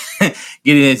in,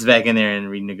 getting us back in there and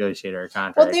renegotiate our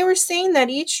contract." Well, they were saying that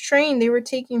each train, they were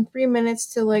taking 3 minutes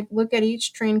to look at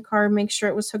each train car, make sure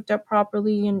it was hooked up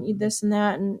properly, and this and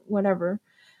that and whatever.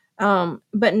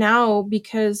 But now,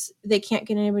 because they can't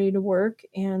get anybody to work,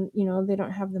 and they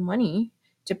don't have the money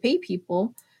to pay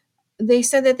people, they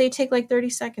said that they take like 30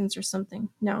 seconds or something.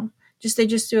 No, they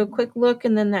just do a quick look,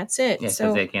 and then that's it. Yeah, because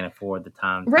so they can't afford the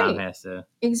time. Right. Time has to.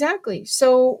 Exactly.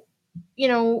 So,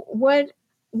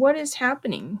 what is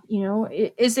happening?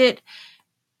 Is it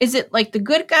like the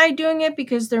good guy doing it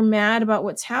because they're mad about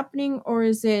what's happening, or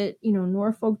is it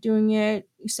Norfolk doing it,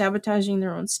 sabotaging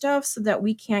their own stuff so that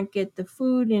we can't get the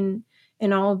food and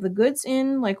all of the goods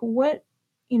in? Like, what?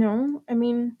 I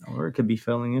mean, or it could be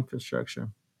failing infrastructure.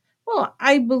 Well,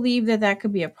 I believe that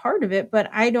could be a part of it, but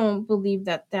I don't believe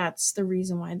that that's the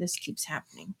reason why this keeps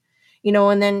happening.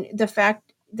 And then the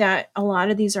fact that a lot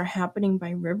of these are happening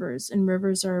by rivers, and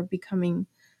rivers are becoming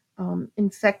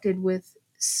infected with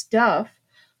stuff.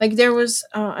 Like there was,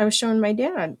 I was showing my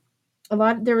dad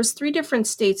there was 3 different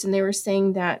states, and they were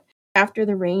saying that after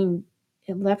the rain,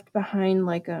 it left behind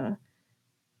like a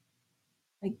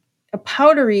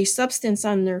powdery substance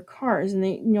on their cars,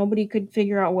 and nobody could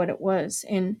figure out what it was.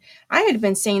 And I had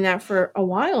been saying that for a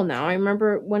while now. I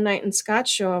remember one night in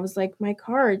Scott's show, I was like, my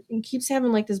car, it keeps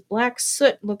having like this black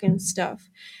soot looking stuff.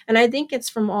 And I think it's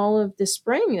from all of the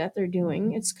spraying that they're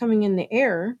doing. It's coming in the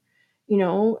air,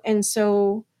 and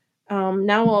so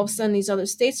now all of a sudden these other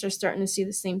states are starting to see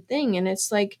the same thing. And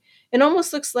it's like, it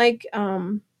almost looks like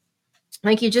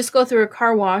you just go through a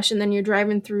car wash and then you're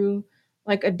driving through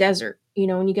like a desert,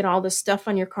 and you get all this stuff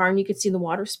on your car and you can see the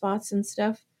water spots and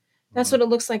stuff. That's what it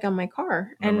looks like on my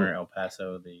car. Remember And El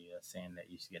Paso, the sand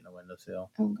that used to get in the windowsill?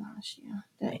 oh gosh,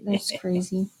 yeah, that's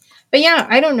crazy. But yeah,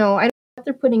 I don't know. I don't know what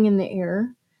they're putting in the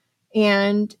air.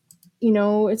 And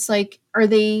it's like, are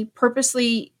they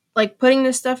purposely like putting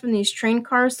this stuff in these train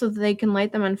cars so that they can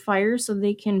light them on fire so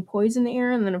they can poison the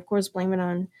air, and then of course blame it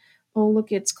on, oh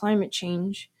look, it's climate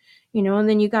change. And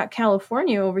then you got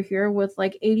California over here with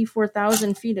like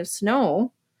 84,000 feet of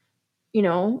snow.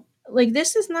 Like,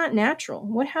 this is not natural.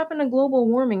 What happened to global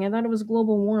warming? I thought it was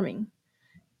global warming.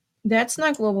 That's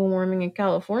not global warming in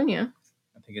California.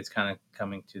 I think it's kind of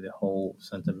coming to the whole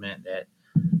sentiment that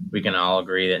we can all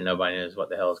agree that nobody knows what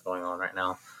the hell is going on right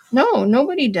now. No,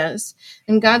 nobody does.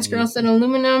 And God's girl said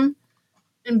aluminum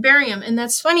and barium. And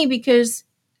that's funny because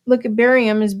look, at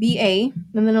barium is Ba,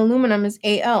 and then aluminum is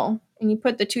Al. And you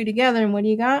put the two together, and what do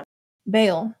you got?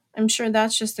 Bale. I'm sure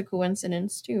that's just a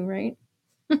coincidence too, right?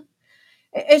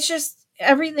 It's just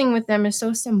everything with them is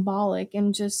so symbolic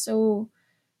and just so,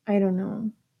 I don't know.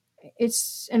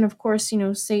 And of course,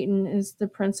 Satan is the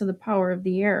prince of the power of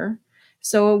the air.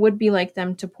 So it would be like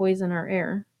them to poison our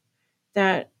air.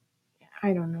 That,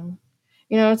 I don't know.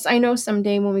 I know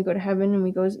someday when we go to heaven and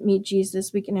we go meet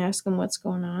Jesus, we can ask him what's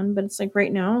going on. But it's like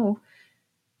right now,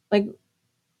 like,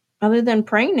 other than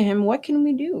praying to him, what can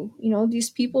we do? These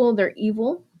people, they're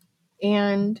evil.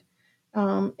 And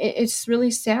it's really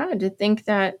sad to think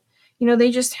that, they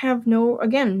just have no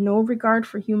regard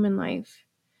for human life.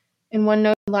 And one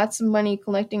note, lots of money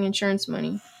collecting insurance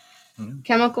money. Mm-hmm.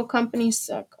 Chemical companies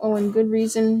suck. Oh, and good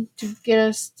reason to get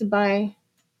us to buy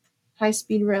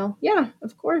high-speed rail. Yeah,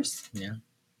 of course. Yeah.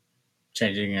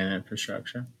 Changing an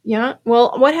infrastructure. Yeah.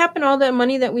 Well, what happened to all that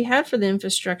money that we had for the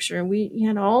infrastructure? We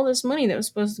had all this money that was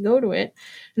supposed to go to it.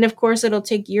 And of course, it'll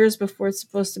take years before it's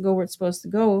supposed to go where it's supposed to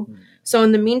go. Mm-hmm. So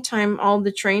in the meantime, all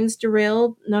the trains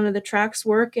derailed, none of the tracks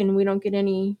work, and we don't get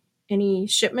any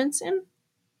shipments in.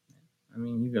 I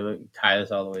mean, you could tie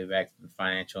this all the way back to the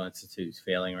financial institutes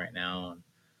failing right now.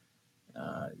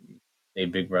 They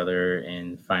Big Brother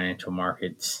in financial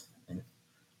markets and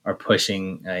are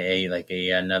pushing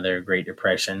another Great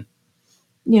Depression,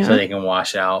 so they can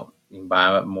wash out and buy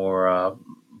up more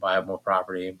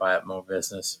property, buy up more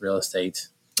business, real estate.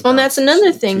 Well, that's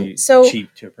another thing. So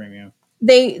cheap to a premium.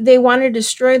 They want to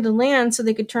destroy the land so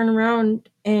they could turn around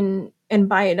and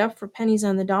buy it up for pennies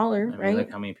on the dollar, right?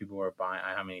 Look how many people were buying.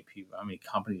 How many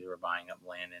companies were buying up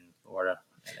land in Florida?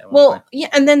 Well, yeah,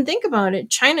 and then think about it.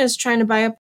 China's trying to buy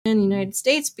up in the United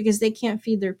States because they can't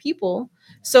feed their people.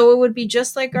 So it would be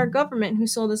just like our government who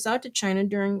sold us out to China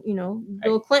during,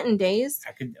 Bill Clinton days.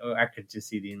 I could just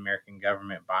see the American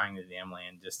government buying the damn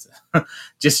land just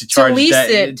to charge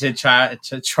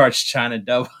to charge China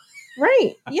double.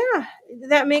 Right. Yeah,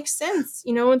 that makes sense.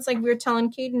 It's like we were telling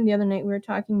Caden the other night, we were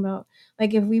talking about,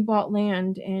 like, if we bought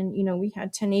land and, we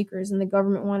had 10 acres and the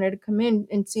government wanted to come in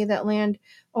and say that land,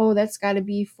 oh, that's got to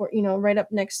be for, right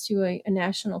up next to a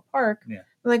national park. Yeah.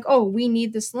 Like, oh, we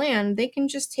need this land. They can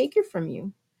just take it from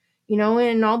you,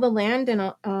 and all the land in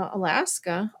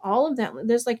Alaska, all of that,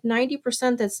 there's like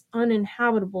 90% that's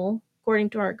uninhabitable, according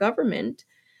to our government.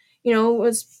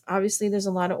 Was obviously there's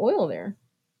a lot of oil there.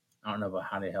 I don't know about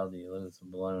how the hell do you lose a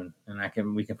balloon,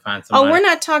 and we can find some. Oh, we're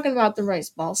not talking about the rice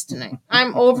balls tonight.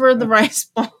 I'm over the rice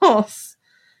balls.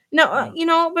 No,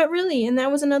 but really, and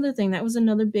that was another thing. That was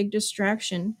another big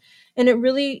distraction, and it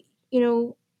really,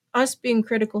 us being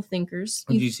critical thinkers.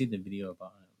 Did you see the video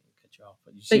about? Cut you off,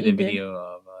 but you see the video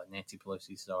of Nancy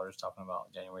Pelosi's daughters talking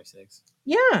about January 6th?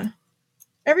 Yeah.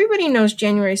 Everybody knows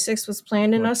January 6th was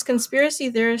planned, and us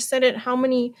conspiracy theorists said it how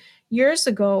many years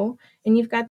ago, and you've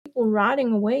got people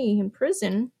rotting away in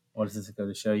prison. What does this go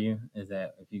to show you? Is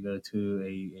that if you go to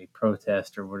a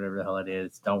protest or whatever the hell it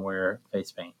is, don't wear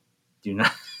face paint. Do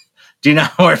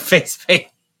not wear face paint.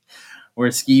 Wear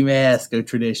a ski mask. Go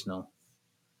traditional.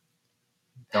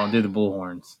 Don't do the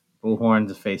bullhorns. Bullhorns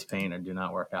of face paint or do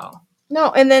not work out. No,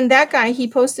 and then that guy, he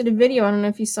posted a video. I don't know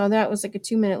if you saw that. It was like a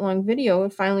 2-minute long video.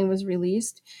 It finally was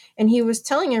released. And he was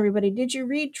telling everybody, did you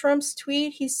read Trump's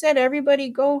tweet? He said, everybody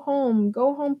go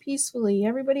home peacefully.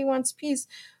 Everybody wants peace.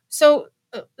 So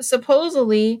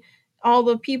supposedly, all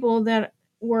the people that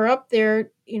were up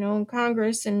there, in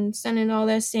Congress and Senate and all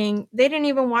that saying they didn't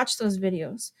even watch those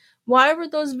videos. Why were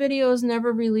those videos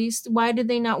never released? Why did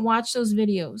they not watch those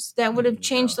videos? That would have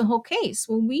changed the whole case.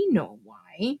 Well, we know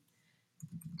why.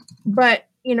 But,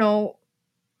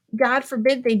 God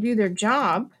forbid they do their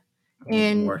job.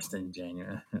 And worse than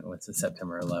January. What's it,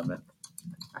 September 11th?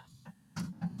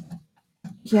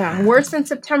 yeah, worse than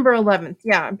September 11th.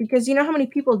 Yeah, because you know how many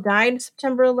people died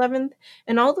September 11th?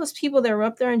 And all those people that were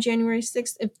up there on January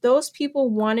 6th, if those people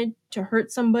wanted to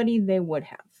hurt somebody, they would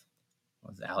have.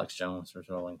 Was Alex Jones was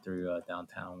rolling through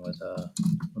downtown with a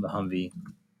Humvee.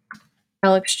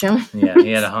 Alex Jones. Yeah,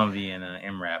 he had a Humvee and an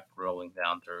MRAP rolling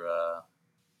down through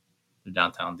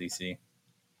downtown DC.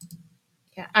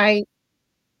 Yeah, I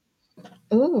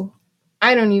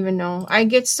don't even know. I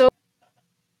get so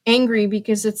angry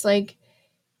because it's like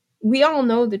we all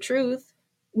know the truth.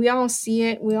 We all see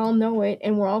it, we all know it,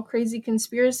 and we're all crazy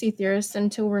conspiracy theorists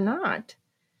until we're not.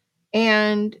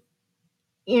 And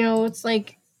it's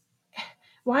like,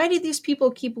 why do these people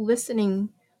keep listening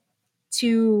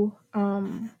to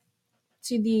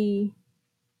the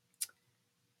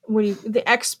the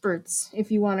experts,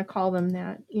 if you want to call them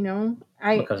that?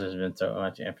 Because there's been so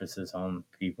much emphasis on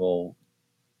people.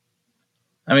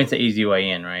 I mean, it's an easy way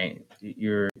in, right?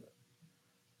 You're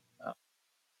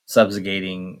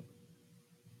subjugating,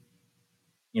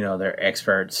 they're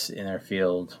experts in their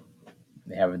field.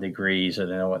 They have a degree, so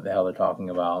they know what the hell they're talking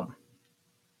about.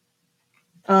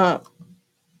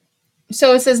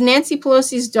 So it says Nancy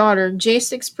Pelosi's daughter,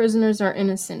 J6 prisoners are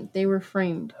innocent. They were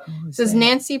framed. It says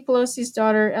Nancy Pelosi's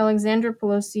daughter, Alexandra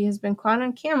Pelosi, has been caught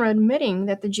on camera admitting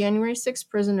that the January 6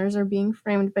 prisoners are being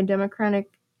framed by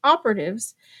Democratic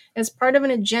operatives as part of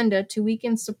an agenda to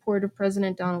weaken support of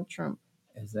President Donald Trump.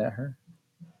 Is that her?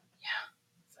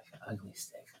 Yeah. It's like an ugly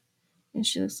stick. And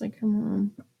she looks like her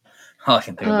mom. All I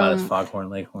can think about is Foghorn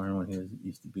Leghorn when he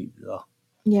used to beat the.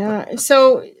 Yeah,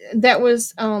 so that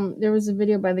was there was a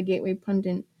video by the Gateway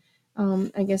Pundit.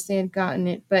 I guess they had gotten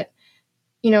it, but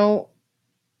even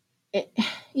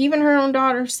her own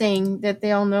daughter saying that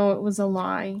they all know it was a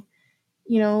lie,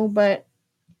 but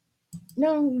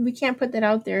no, we can't put that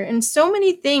out there. And so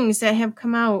many things that have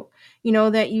come out,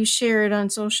 that you shared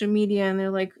on social media, and they're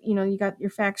like, you got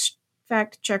your fact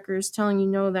checkers telling you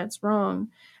no, that's wrong,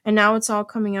 and now it's all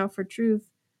coming out for truth.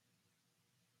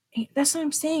 That's what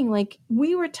I'm saying. Like,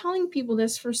 we were telling people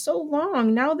this for so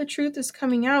long. Now the truth is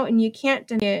coming out and you can't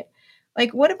deny it.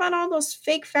 Like, what about all those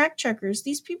fake fact checkers?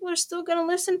 These people are still going to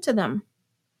listen to them.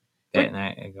 That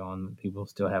night going, people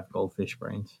still have goldfish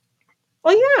brains.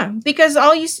 Well, yeah, because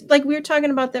like we were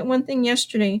talking about that one thing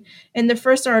yesterday, and the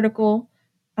first article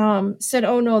said,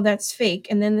 oh no, that's fake.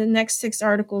 And then the next 6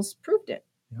 articles proved it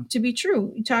to be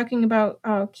true. You're talking about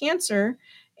cancer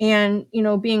and,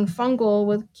 being fungal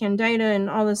with candida and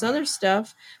all this other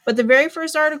stuff. But the very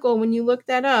first article, when you look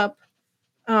that up,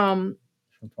 from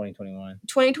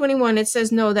 2021, it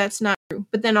says, no, that's not true.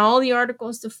 But then all the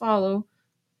articles to follow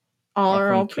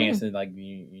are all cancer, true. like the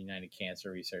United Cancer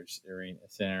Research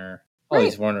Center, all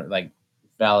these like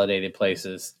validated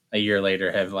places a year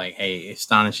later have like, hey,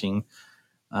 astonishing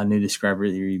new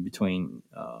discovery between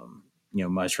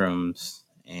mushrooms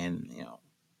and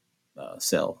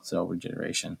cell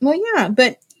regeneration. Well, yeah,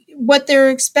 but what they're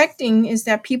expecting is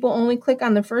that people only click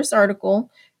on the first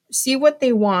article, see what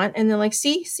they want, and they're like,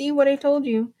 see what I told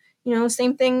you.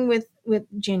 Same thing with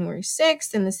January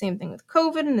 6th, and the same thing with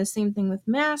COVID, and the same thing with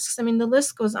masks. I mean, the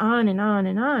list goes on and on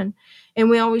and on. And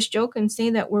we always joke and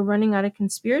say that we're running out of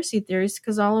conspiracy theories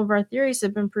because all of our theories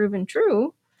have been proven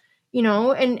true.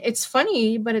 And it's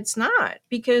funny, but it's not,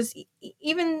 because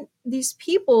even these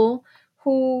people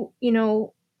who,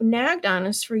 nagged on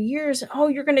us for years, oh,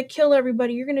 you're going to kill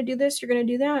everybody, you're going to do this, you're going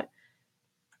to do that.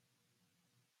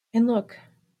 And look,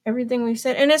 everything we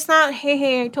said, and it's not,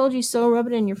 hey, I told you so, rub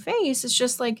it in your face. It's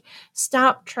just like,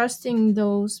 stop trusting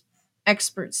those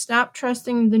experts. Stop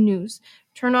trusting the news.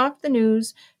 Turn off the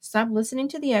news, stop listening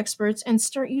to the experts, and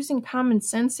start using common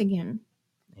sense again.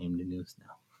 Name the news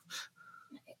now.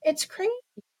 It's crazy.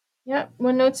 Yeah,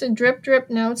 one note's a drip, drip,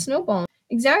 now it's snowballing.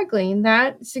 Exactly, and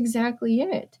that's exactly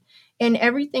it. And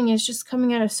everything is just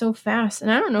coming at us so fast.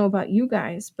 And I don't know about you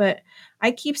guys, but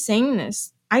I keep saying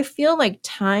this. I feel like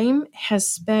time has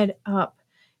sped up.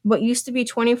 What used to be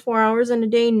 24 hours in a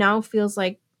day now feels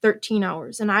like 13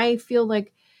 hours. And I feel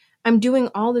like I'm doing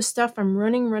all this stuff. I'm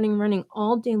running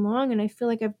all day long, and I feel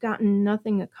like I've gotten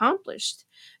nothing accomplished.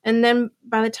 And then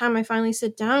by the time I finally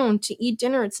sit down to eat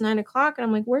dinner, it's 9 o'clock, and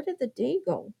I'm like, where did the day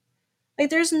go? Like,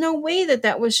 there's no way that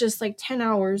that was just like 10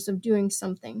 hours of doing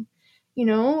something,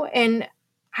 And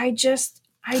I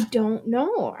don't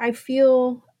know. I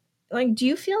feel like, do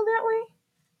you feel that way?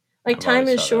 Like I've time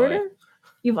always is felt that way. shorter?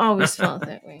 You've always felt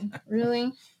that way.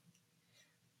 Really?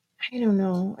 I don't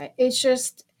know. It's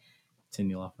just,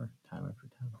 Cindy Lauper, time after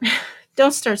time.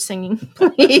 don't start singing,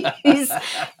 please.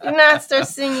 Do not start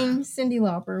singing Cindy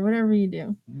Lauper, whatever you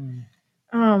do.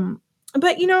 Um,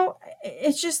 but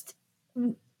it's just,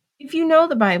 if you know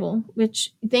the Bible,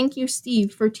 which, thank you,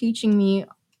 Steve, for teaching me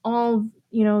all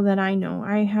that I know.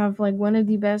 I have like one of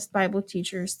the best Bible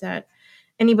teachers that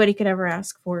anybody could ever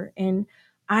ask for, and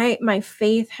my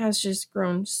faith has just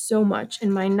grown so much,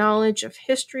 and my knowledge of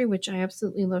history, which I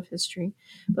absolutely love history,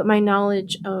 but my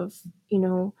knowledge of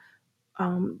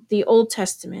the Old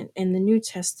Testament and the New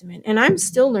Testament. And I'm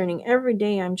still learning every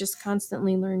day. I'm just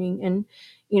constantly learning. And,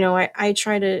 I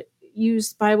try to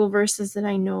use Bible verses that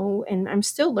I know, and I'm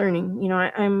still learning.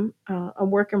 I'm a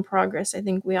work in progress. I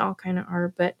think we all kind of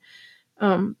are. But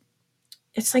um,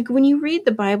 it's like when you read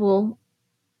the Bible,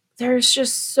 there's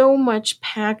just so much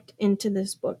packed into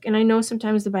this book. And I know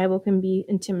sometimes the Bible can be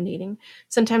intimidating.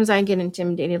 Sometimes I get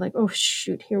intimidated, like, oh,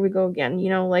 shoot, here we go again.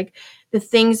 Like the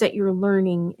things that you're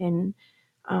learning and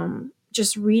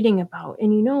just reading about.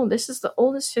 And this is the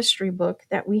oldest history book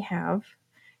that we have.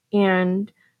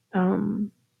 And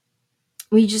um,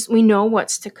 we know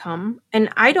what's to come. And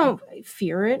I don't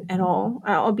fear it at all.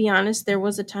 I'll be honest, there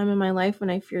was a time in my life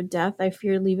when I feared death. I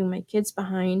feared leaving my kids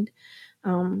behind,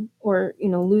 or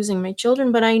losing my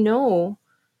children. But I know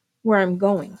where I'm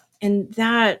going. And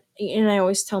I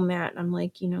always tell Matt, I'm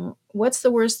like, what's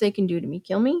the worst they can do to me?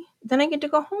 Kill me? Then I get to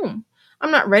go home.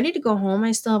 I'm not ready to go home.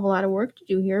 I still have a lot of work to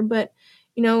do here, but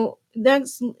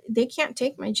they can't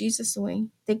take my Jesus away.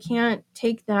 They can't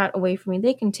take that away from me.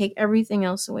 They can take everything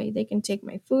else away. They can take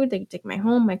my food, they can take my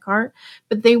home, my car,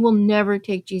 but they will never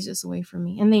take Jesus away from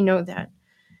me. And they know that.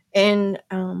 And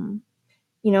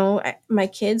my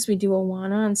kids, we do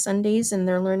Awana on Sundays, and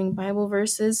they're learning Bible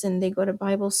verses, and they go to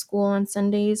Bible school on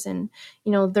Sundays, and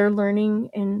they're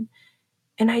learning. And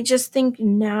I just think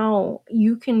now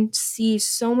you can see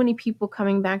so many people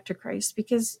coming back to Christ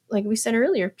because, like we said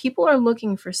earlier, people are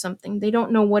looking for something. They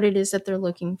don't know what it is that they're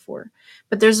looking for,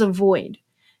 but there's a void.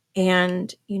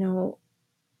 And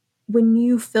when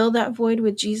you fill that void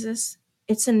with Jesus,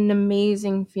 it's an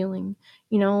amazing feeling.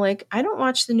 Like, I don't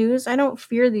watch the news. I don't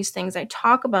fear these things. I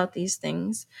talk about these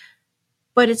things,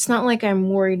 but it's not like I'm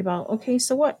worried about, okay,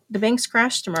 so what? The banks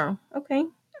crash tomorrow. Okay.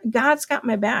 God's got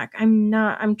my back.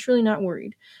 I'm truly not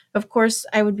worried. Of course,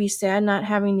 I would be sad not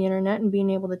having the internet and being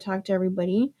able to talk to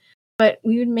everybody, but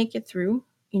we would make it through,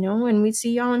 and we'd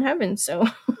see y'all in heaven. So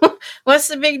what's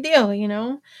the big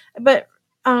deal? But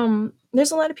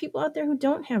there's a lot of people out there who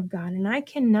don't have God, and I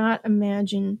cannot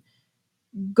imagine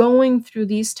going through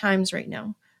these times right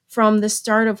now, from the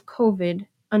start of COVID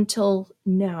until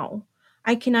now.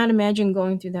 I cannot imagine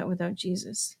going through that without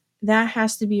Jesus. That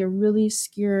has to be a really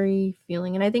scary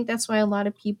feeling. And I think that's why a lot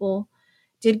of people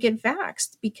did get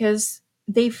vaxxed, because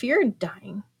they feared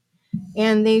dying.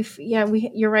 And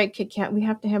you're right, Kit Kat. We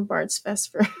have to have Bard's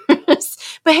Fest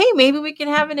first. But hey, maybe we can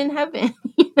have it in heaven.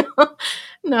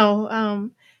 No,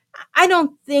 I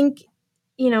don't think,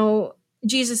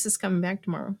 Jesus is coming back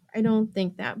tomorrow. I don't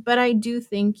think that. But I do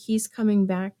think he's coming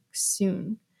back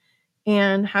soon.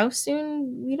 And how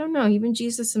soon, we don't know. Even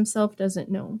Jesus himself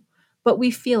doesn't know. But we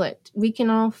feel it. We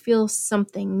can all feel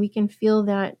something. We can feel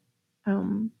that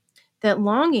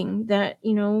longing, that,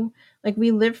 like,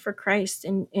 we live for Christ.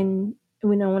 And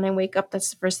when I wake up, that's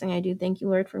the first thing I do. Thank you,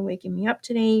 Lord, for waking me up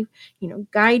today.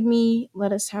 Guide me.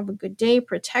 Let us have a good day.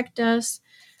 Protect us.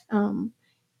 Um,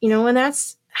 and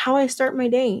that's how I start my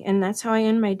day. And that's how I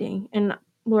end my day. And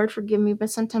Lord, forgive me, but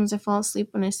sometimes I fall asleep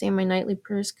when I say my nightly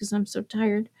prayers because I'm so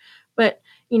tired. But,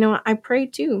 I pray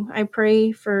too. I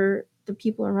pray for the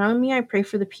people around me. I pray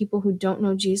for the people who don't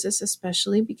know Jesus,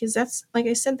 especially because that's, like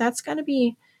I said, that's got to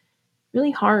be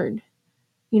really hard.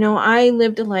 I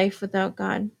lived a life without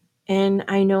God, and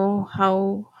I know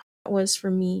how it was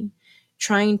for me,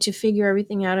 trying to figure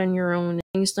everything out on your own.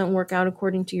 Things don't work out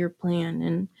according to your plan.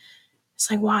 And it's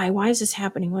like, why? Why is this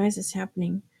happening? Why is this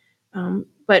happening?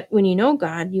 But when you know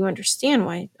God, you understand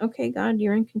why. Okay, God,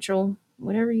 you're in control.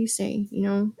 Whatever you say,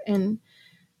 And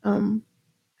um,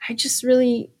 I just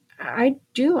really, I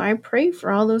do. I pray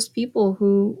for all those people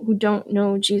who don't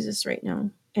know Jesus right now,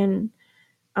 and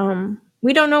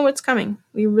we don't know what's coming.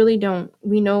 We really don't.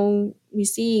 We know, we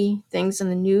see things in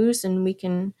the news, and we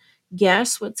can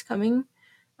guess what's coming.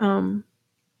 Um,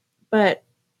 but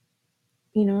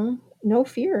no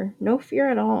fear, no fear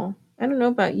at all. I don't know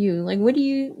about you. Like, what do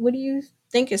you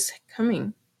think is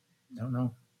coming? Don't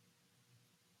know.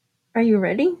 Are you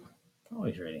ready?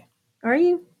 Always ready. Are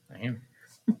you? I am.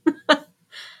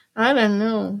 I don't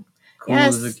know. Cool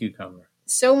as a Yes, cucumber.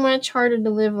 so much harder to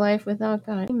live life without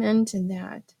God. Amen to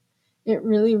that. It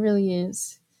really, really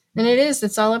is. And it is.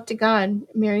 It's all up to God.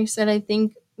 Mary said, I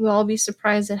think we'll all be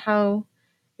surprised at how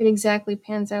it exactly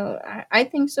pans out. I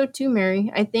think so too,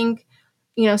 Mary. I think,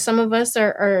 some of us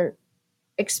are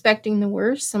expecting the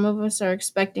worst. Some of us are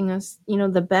expecting us,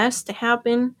 the best to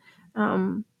happen.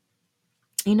 Um,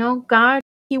 God,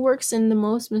 He works in the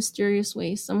most mysterious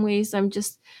ways. Some ways I'm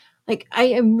just like,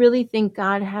 I really think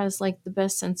God has like the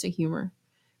best sense of humor,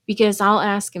 because I'll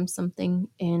ask Him something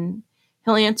and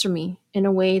He'll answer me in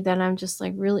a way that I'm just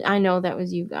like, really, I know that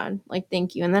was you, God. Like,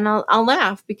 thank you. And then I'll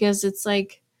laugh because it's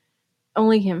like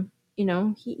only Him.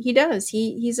 He does.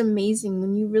 He's amazing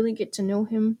when you really get to know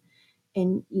Him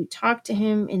and you talk to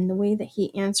Him in the way that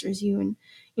He answers you.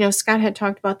 And Scott had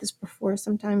talked about this before.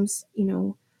 Sometimes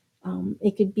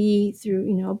it could be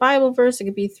through a Bible verse. It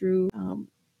could be through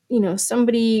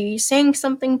somebody saying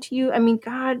something to you. I mean,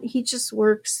 God, He just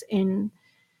works in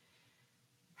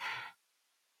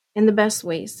the best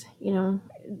ways. The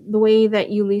way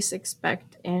that you least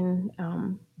expect. And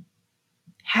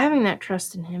having that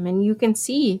trust in Him, and you can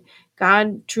see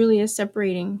God truly is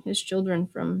separating His children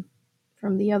from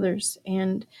the others,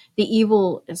 and the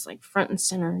evil is like front and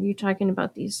center. You're talking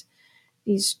about these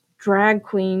drag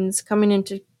queens coming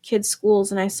into kids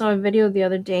schools, and I saw a video the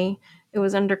other day. It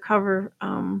was undercover,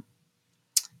 and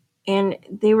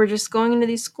they were just going into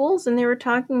these schools, and they were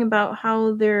talking about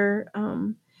how they're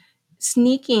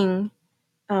sneaking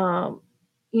um,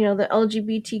 the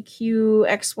LGBTQ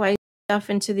XY stuff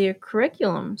into their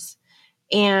curriculums.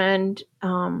 And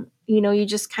you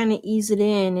just kind of ease it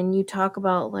in, and you talk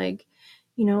about, like,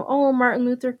 oh, Martin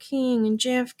Luther King and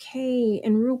JFK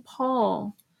and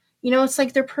RuPaul. It's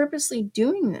like they're purposely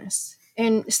doing this.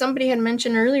 And somebody had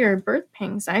mentioned earlier birth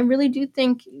pangs. I really do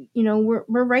think we're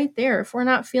right there. If we're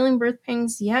not feeling birth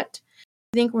pangs yet,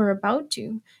 I think we're about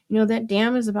to. That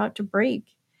dam is about to break.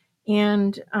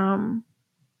 And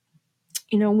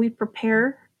we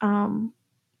prepare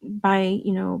by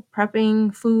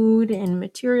prepping food and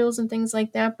materials and things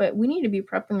like that, but we need to be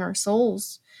prepping our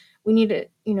souls. We need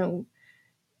to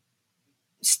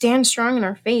stand strong in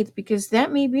our faith, because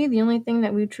that may be the only thing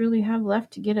that we truly have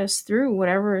left to get us through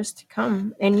whatever is to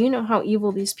come. And you know how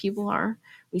evil these people are.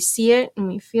 We see it and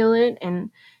we feel it,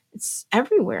 and it's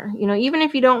everywhere. Even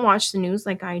if you don't watch the news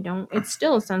like I don't, it's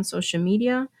on social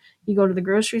media. You go to the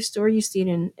grocery store, you see it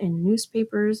in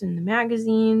newspapers and the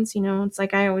magazines. It's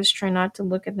like I always try not to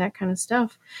look at that kind of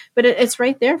stuff, but it's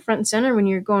right there front and center when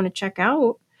you're going to check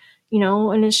out.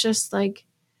 And it's just like,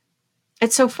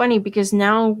 it's so funny, because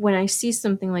now when I see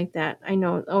something like that, I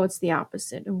know, oh, it's the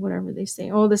opposite of whatever they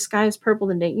say. Oh, the sky is purple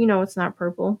today. It's not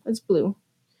purple. It's blue.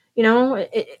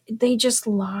 They just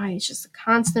lie. It's just a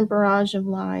constant barrage of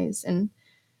lies. And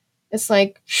it's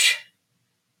like,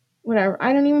 whatever.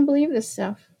 I don't even believe this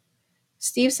stuff.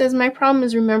 Steve says, my problem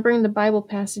is remembering the Bible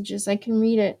passages. I can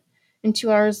read it, and 2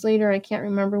 hours later, I can't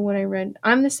remember what I read.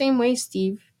 I'm the same way,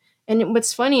 Steve. And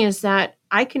what's funny is that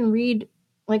I can read,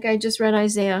 like I just read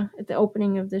Isaiah at the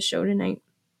opening of the show tonight.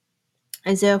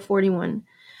 Isaiah 41.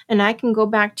 And I can go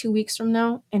back 2 weeks from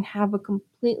now and have a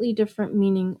completely different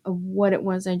meaning of what it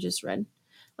was I just read.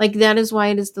 Like, that is why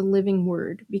it is the living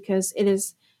word, because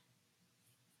it's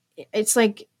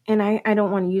like, and I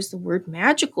don't want to use the word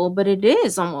magical, but it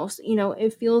is almost,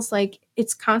 it feels like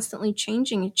it's constantly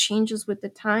changing. It changes with the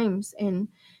times, and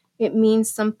it means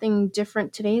something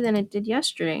different today than it did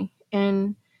yesterday.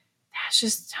 And that's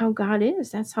just how God is.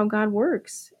 That's how God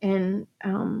works. And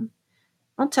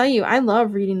I'll tell you, I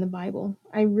love reading the Bible.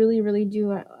 I really, really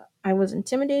do. I was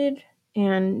intimidated,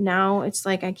 and now it's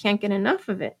like I can't get enough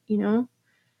of it. When's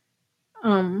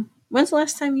the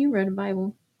last time you read a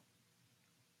Bible?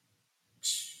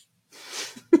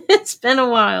 It's been a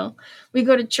while. We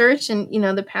go to church, and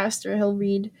the pastor, he'll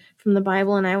read from the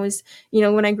Bible, and I was,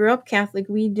 when I grew up Catholic,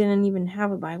 we didn't even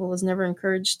have a Bible. I was never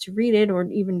encouraged to read it or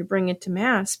even to bring it to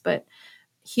mass. But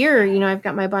here, I've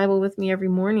got my Bible with me every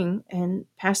morning, and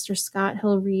Pastor Scott,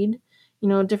 he'll read,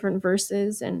 different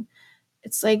verses. And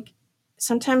it's like,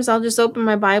 sometimes I'll just open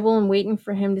my Bible and waiting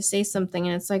for him to say something,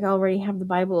 and it's like I already have the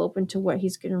Bible open to what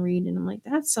he's going to read, and I'm like,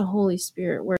 that's the Holy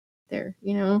Spirit work there.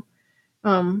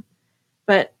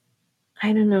 But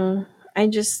I don't know. I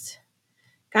just,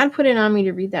 God put it on me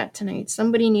to read that tonight.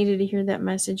 Somebody needed to hear that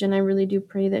message, and I really do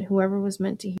pray that whoever was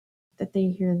meant to hear that they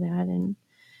hear that,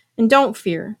 and don't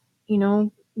fear.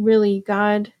 really,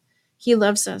 God, He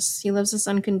loves us. He loves us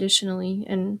unconditionally,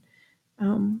 and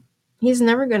um, He's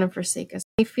never going to forsake us.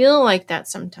 I feel like that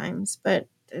sometimes, but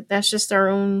that's just our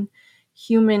own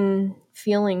human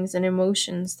feelings and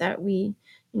emotions that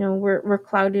we're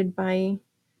clouded by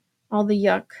all the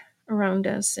yuck around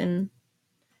us, and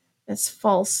that's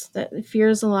false. That fear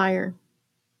is a liar.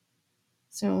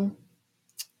 So,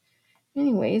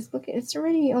 anyways, look, it's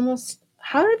already almost.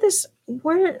 How did this?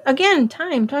 Where again?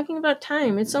 Time. Talking about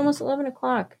time. It's almost 11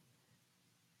 o'clock.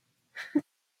 Are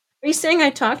you saying I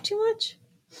talk too much?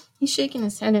 He's shaking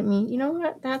his head at me. You know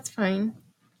what? That's fine.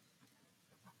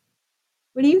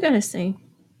 What are you gonna say?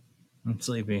 I'm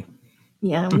sleepy.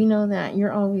 Yeah, we know that.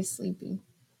 You're always sleepy.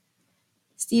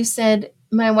 Steve said,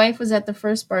 my wife was at the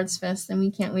first Bards Fest, and we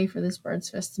can't wait for this Bards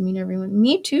Fest to meet everyone.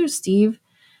 Me too, Steve.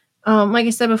 Like I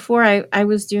said before, I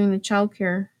was doing the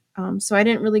childcare, so I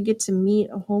didn't really get to meet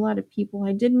a whole lot of people.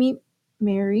 I did meet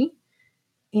Mary,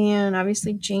 and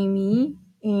obviously Jamie,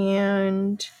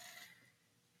 and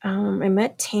I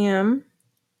met Tam,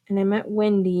 and I met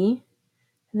Wendy,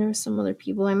 and there were some other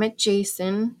people. I met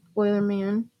Jason,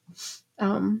 Boilerman.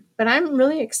 But I'm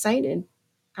really excited.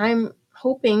 I'm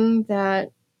hoping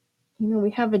that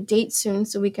we have a date soon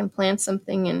so we can plan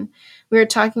something. And we were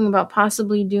talking about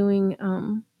possibly doing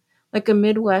like a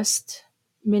Midwest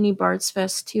mini Bards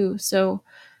Fest too. So,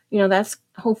 that's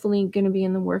hopefully going to be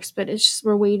in the works. But it's just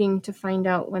we're waiting to find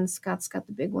out when Scott's got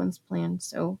the big ones planned.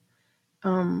 So,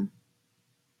 um,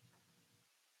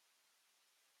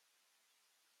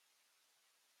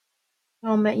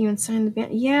 I'll met you and signed the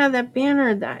banner. Yeah, that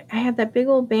banner. That I had that big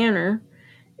old banner,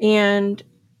 and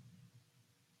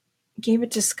gave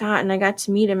it to Scott, and I got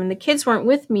to meet him. And the kids weren't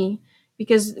with me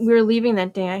because we were leaving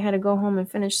that day. I had to go home and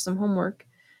finish some homework.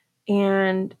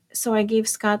 And so I gave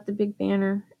Scott the big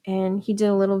banner, and he did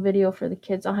a little video for the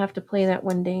kids. I'll have to play that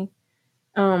one day.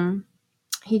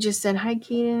 He just said, hi,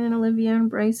 Kaden and Olivia and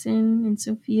Bryson and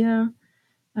Sophia.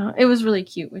 It was really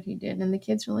cute what he did. And the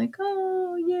kids were like,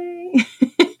 oh, yay.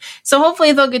 So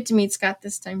hopefully they'll get to meet Scott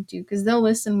this time too, because they'll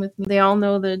listen with me. They all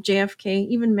know the JFK,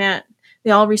 even Matt.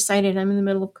 They all recited. I'm in the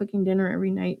middle of cooking dinner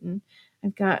every night, and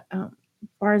I've got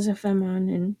Bars FM on,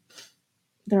 and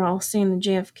they're all saying the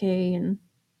JFK and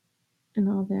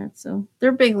all that. So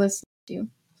they're big listeners too.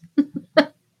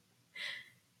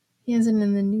 He has it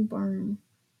in the new barn.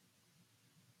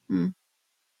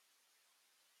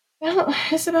 Well,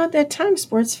 it's about that time,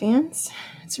 sports fans.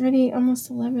 It's already almost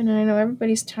 11, and I know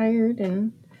everybody's tired,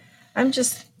 and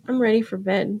I'm ready for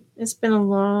bed. It's been a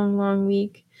long, long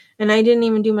week, and I didn't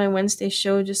even do my Wednesday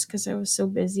show just because I was so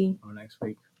busy. Oh, next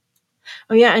week.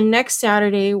 Oh yeah, and next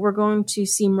Saturday we're going to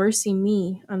see Mercy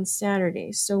Me on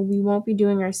Saturday, so we won't be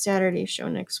doing our Saturday show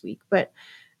next week, but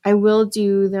I will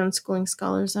do the Unschooling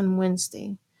Scholars on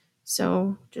Wednesday.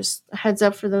 So just a heads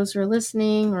up for those who are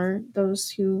listening or those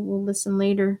who will listen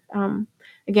later.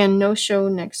 Again, no show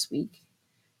next week.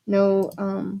 No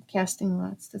casting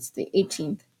lots. That's the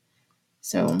 18th.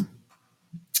 So,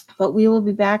 but we will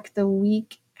be back the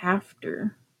week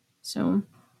after. So,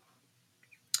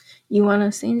 you want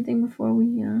to say anything before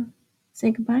we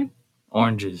say goodbye?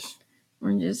 Oranges.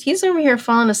 Oranges. He's over here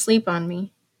falling asleep on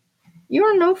me. You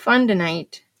are no fun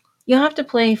tonight. You'll have to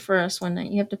play for us one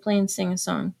night. You have to play and sing a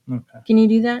song. Okay. Can you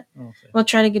do that? Okay. We'll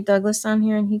try to get Douglas on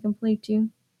here and he can play too.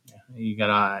 Yeah, you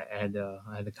got. I had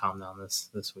to calm down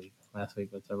this week. Last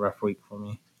week was a rough week for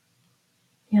me.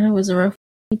 Yeah, it was a rough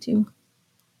week too.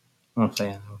 I'm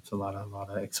saying it's a lot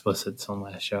of explicits on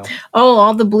last show. Oh,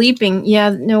 all the bleeping. Yeah,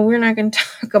 no, we're not going to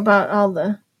talk about all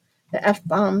the F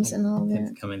bombs and all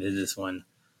that. Come into this one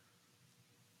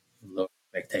low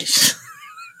expectations.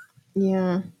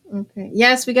 Yeah. Okay.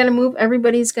 Yes, we got to move.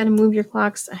 Everybody's got to move your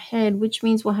clocks ahead, which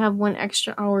means we'll have 1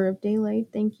 extra hour of daylight.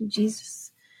 Thank you,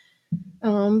 Jesus.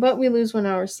 But we lose 1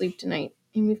 hour sleep tonight,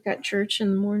 and we've got church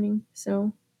in the morning.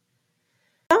 So,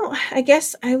 well, I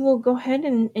guess I will go ahead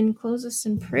and close us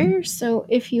in prayer. So,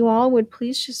 if you all would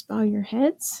please just bow your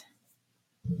heads.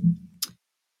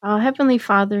 Heavenly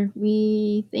Father,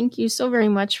 we thank you so very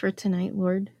much for tonight,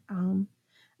 Lord.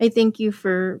 I thank you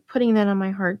for putting that on my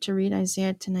heart to read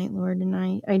Isaiah tonight, Lord.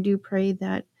 And I do pray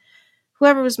that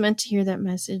whoever was meant to hear that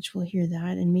message will hear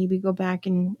that and maybe go back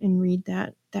and read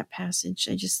that passage.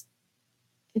 It's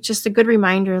just a good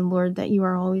reminder, Lord, that you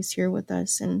are always here with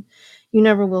us and you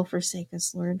never will forsake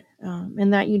us, Lord,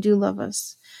 and that you do love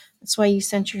us. That's why you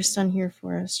sent your son here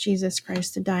for us, Jesus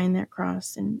Christ, to die on that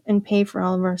cross and pay for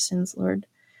all of our sins, Lord.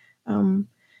 Um,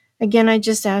 Again, I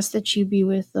just ask that you be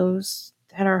with those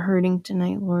that are hurting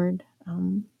tonight, Lord,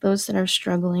 those that are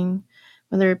struggling,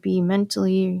 whether it be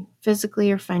mentally,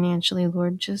 physically, or financially,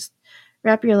 Lord. Just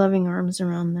wrap your loving arms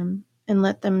around them and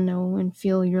let them know and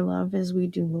feel your love as we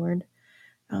do, Lord.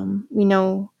 We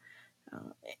know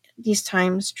these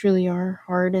times truly are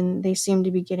hard, and they seem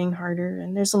to be getting harder,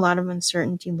 and there's a lot of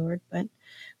uncertainty, Lord, but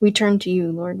we turn to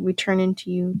you, Lord. We turn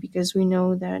into you because we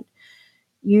know that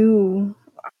you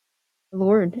are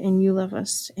Lord, and you love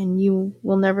us, and you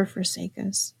will never forsake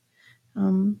us.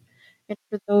 Um, and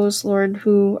for those, Lord,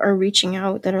 who are reaching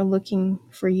out, that are looking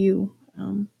for you,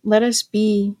 let us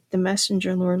be the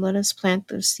messenger, Lord. Let us plant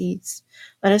those seeds.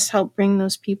 Let us help bring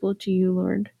those people to you,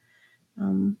 Lord.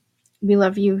 Um, we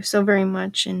love you so very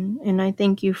much, and I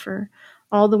thank you for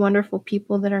all the wonderful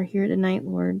people that are here tonight,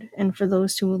 Lord, and for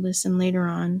those who will listen later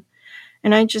on.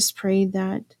 And I just pray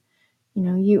that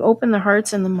you open the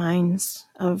hearts and the minds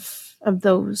of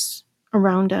those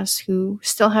around us who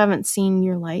still haven't seen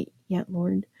your light yet,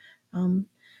 Lord. Um,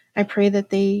 I pray that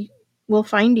they will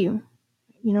find you.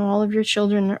 All of your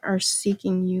children are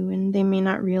seeking you, and they may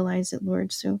not realize it,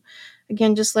 Lord. So,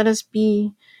 again, just let us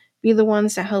be the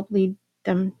ones that help lead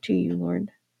them to you,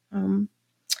 Lord. Um,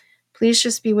 Please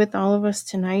just be with all of us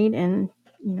tonight, and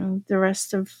the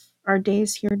rest of our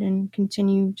days here, and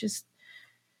continue just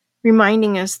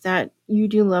reminding us that you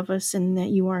do love us and that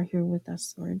you are here with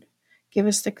us, Lord. Give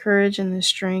us the courage and the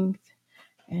strength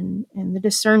and the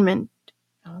discernment,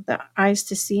 the eyes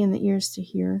to see and the ears to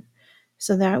hear,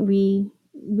 so that we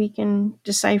can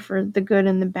decipher the good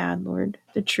and the bad, Lord,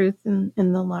 the truth and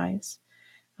the lies.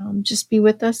 Just be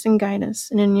with us and guide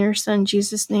us. And in your Son,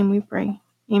 Jesus' name, we pray.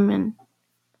 Amen.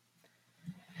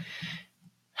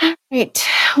 Right.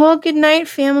 Well, good night,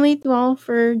 family. Thank you all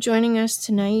for joining us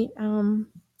tonight.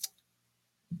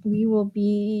 We will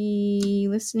be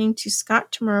listening to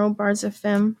Scott tomorrow, Bars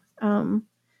FM. No,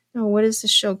 what is the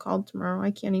show called tomorrow?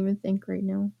 I can't even think right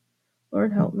now.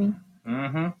 Lord help me.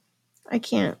 Mm-hmm.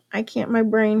 I can't. My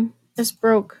brain is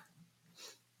broke.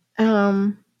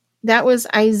 That was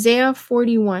Isaiah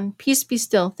 41. Peace be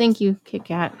still. Thank you, Kit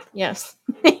Kat. Yes.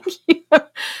 Thank you.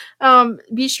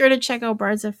 Be sure to check out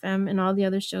Bars FM and all the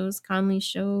other shows, Conley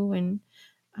Show and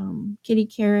Kitty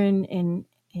Karen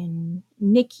and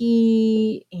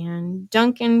Nikki and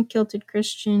Duncan, Kilted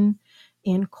Christian,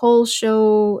 and Cole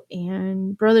Show,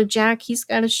 and Brother Jack. He's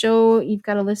got a show. You've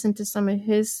got to listen to some of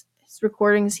his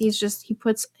recordings. He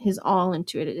puts his all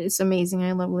into it. It's amazing.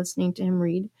 I love listening to him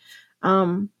read.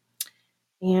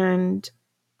 And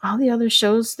all the other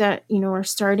shows that are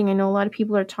starting. I know a lot of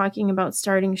people are talking about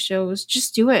starting shows.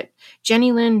 Just do it.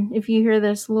 Jenny Lynn, if you hear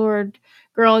this, Lord,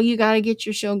 girl, you got to get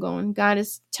your show going. God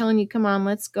is telling you, come on,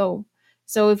 let's go.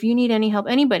 So if you need any help,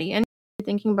 anybody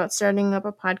thinking about starting up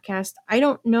a podcast, I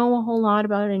don't know a whole lot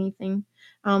about anything,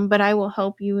 but I will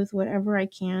help you with whatever I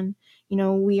can.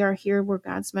 We are here, we're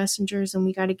God's messengers, and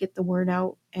we got to get the word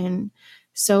out. And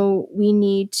so we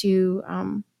need to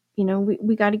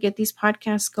we got to get these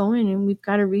podcasts going, and we've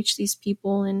got to reach these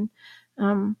people, and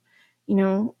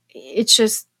it's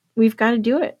just, we've got to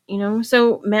do it.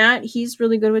 So Matt, he's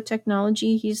really good with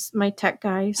technology. He's my tech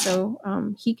guy, so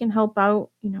he can help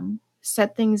out,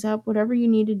 set things up, whatever you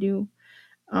need to do.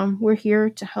 We're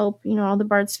here to help. All the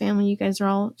Bards family, you guys are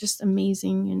all just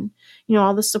amazing, and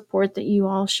all the support that you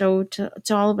all show to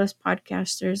all of us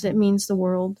podcasters, it means the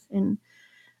world. And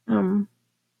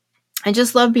I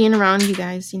just love being around you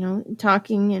guys,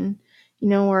 talking, and,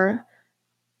 our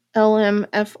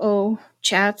LMFO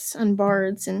chats on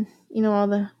Bards, and, all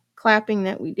the clapping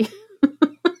that we do.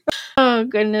 Oh,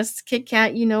 goodness. Kit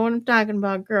Kat, you know what I'm talking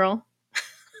about, girl.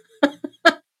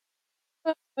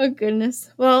 Oh, goodness.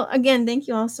 Well, again, thank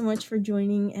you all so much for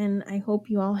joining, and I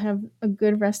hope you all have a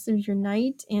good rest of your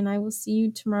night, and I will see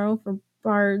you tomorrow for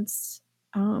Bards,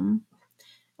 or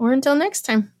until next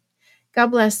time. God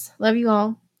bless. Love you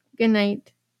all. Good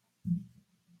night.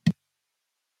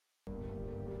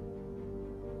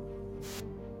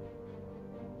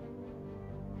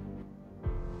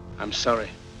 I'm sorry,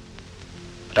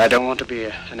 but I don't want to be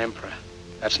an emperor.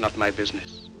 That's not my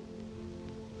business.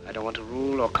 I don't want to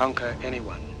rule or conquer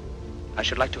anyone. I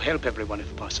should like to help everyone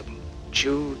if possible.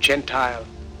 Jew, Gentile,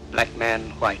 black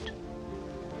man, white.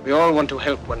 We all want to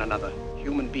help one another.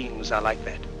 Human beings are like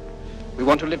that. We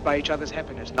want to live by each other's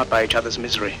happiness, not by each other's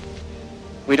misery.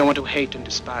 We don't want to hate and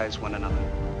despise one another.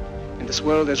 In this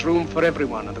world, there's room for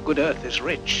everyone, and the good earth is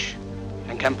rich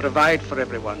and can provide for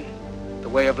everyone. The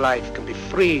way of life can be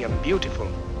free and beautiful,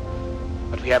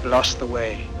 but we have lost the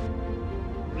way.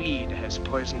 Greed has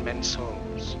poisoned men's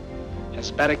souls,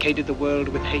 has barricaded the world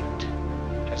with hate,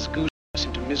 has goosed us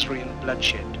into misery and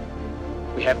bloodshed.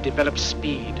 We have developed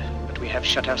speed, but we have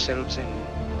shut ourselves in.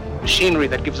 Machinery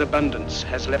that gives abundance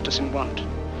has left us in want.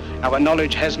 Our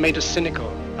knowledge has made us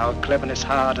cynical, our cleverness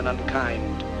hard and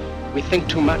unkind. We think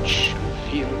too much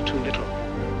and feel too little.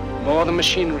 More than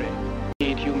machinery,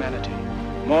 need humanity.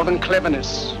 More than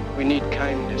cleverness, we need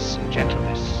kindness and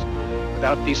gentleness.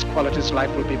 Without these qualities,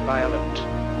 life will be violent,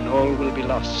 and all will be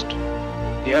lost.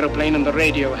 The aeroplane and the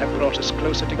radio have brought us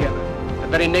closer together. The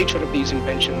very nature of these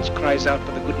inventions cries out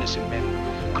for the goodness in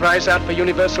men, cries out for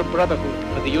universal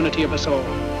brotherhood, for the unity of us all.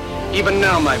 Even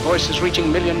now, my voice is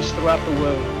reaching millions throughout the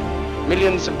world.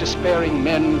 Millions of despairing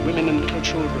men, women, and little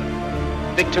children,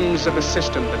 victims of a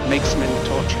system that makes men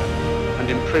torture and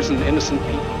imprison innocent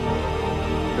people.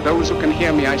 To those who can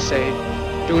hear me, I say,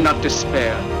 do not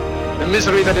despair. The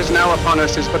misery that is now upon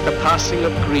us is but the passing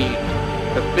of greed,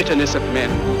 the bitterness of men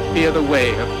who fear the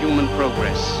way of human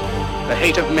progress. The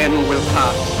hate of men will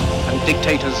pass, and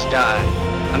dictators die,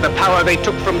 and the power they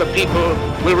took from the people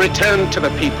will return to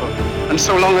the people. And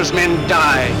so long as men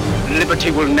die, liberty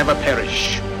will never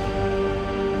perish.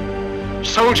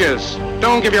 Soldiers,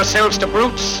 don't give yourselves to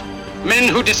brutes. Men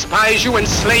who despise you,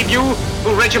 enslave you,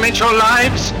 who regiment your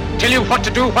lives, tell you what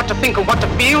to do, what to think, and what to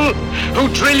feel, who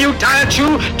drill you, diet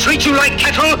you, treat you like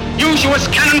cattle, use you as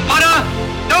cannon fodder.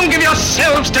 Don't give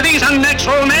yourselves to these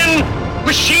unnatural men,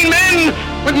 machine men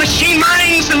with machine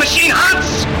minds and machine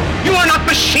hearts. You are not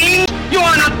machines, you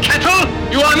are not cattle,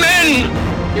 you are men.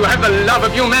 You have the love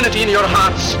of humanity in your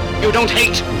hearts. You don't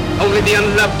hate, only the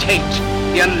unloved hate,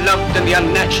 the unloved and the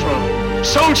unnatural.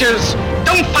 Soldiers,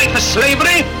 don't fight for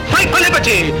slavery, fight for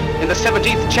liberty. In the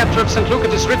 17th chapter of St. Luke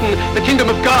it is written, the kingdom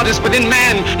of God is within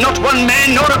man, not one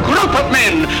man nor a group of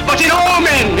men, but in all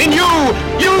men, in you.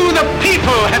 You, the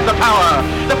people, have the power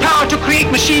to create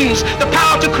machines, the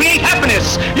power to create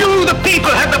happiness. You, the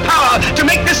people, have the power to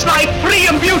make this life free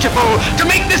and beautiful, to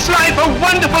make this life a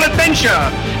wonderful adventure.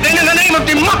 Then in the name of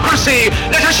democracy,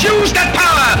 let us use that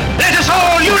power. Let us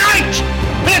all unite.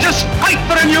 Let us fight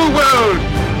for a new world.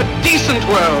 A decent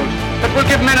world that will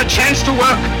give men a chance to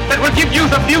work, that will give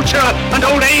youth a future and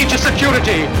old age a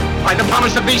security. By the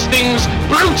promise of these things,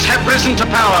 brutes have risen to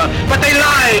power, but they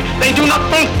lie. They do not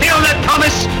fulfill that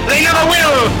promise. They never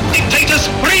will. Dictators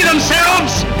free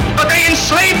themselves, but they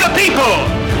enslave the people.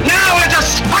 Now let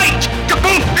us fight to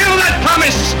fulfill that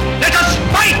promise. Let us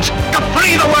fight to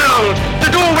free the world, to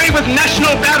do away with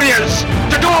national barriers,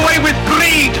 to do away with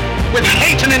greed, with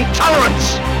hate and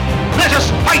intolerance. Let us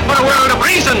fight for a world of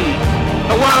reason,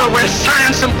 a world where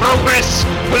science and progress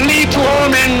will lead to all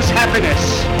men's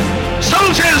happiness.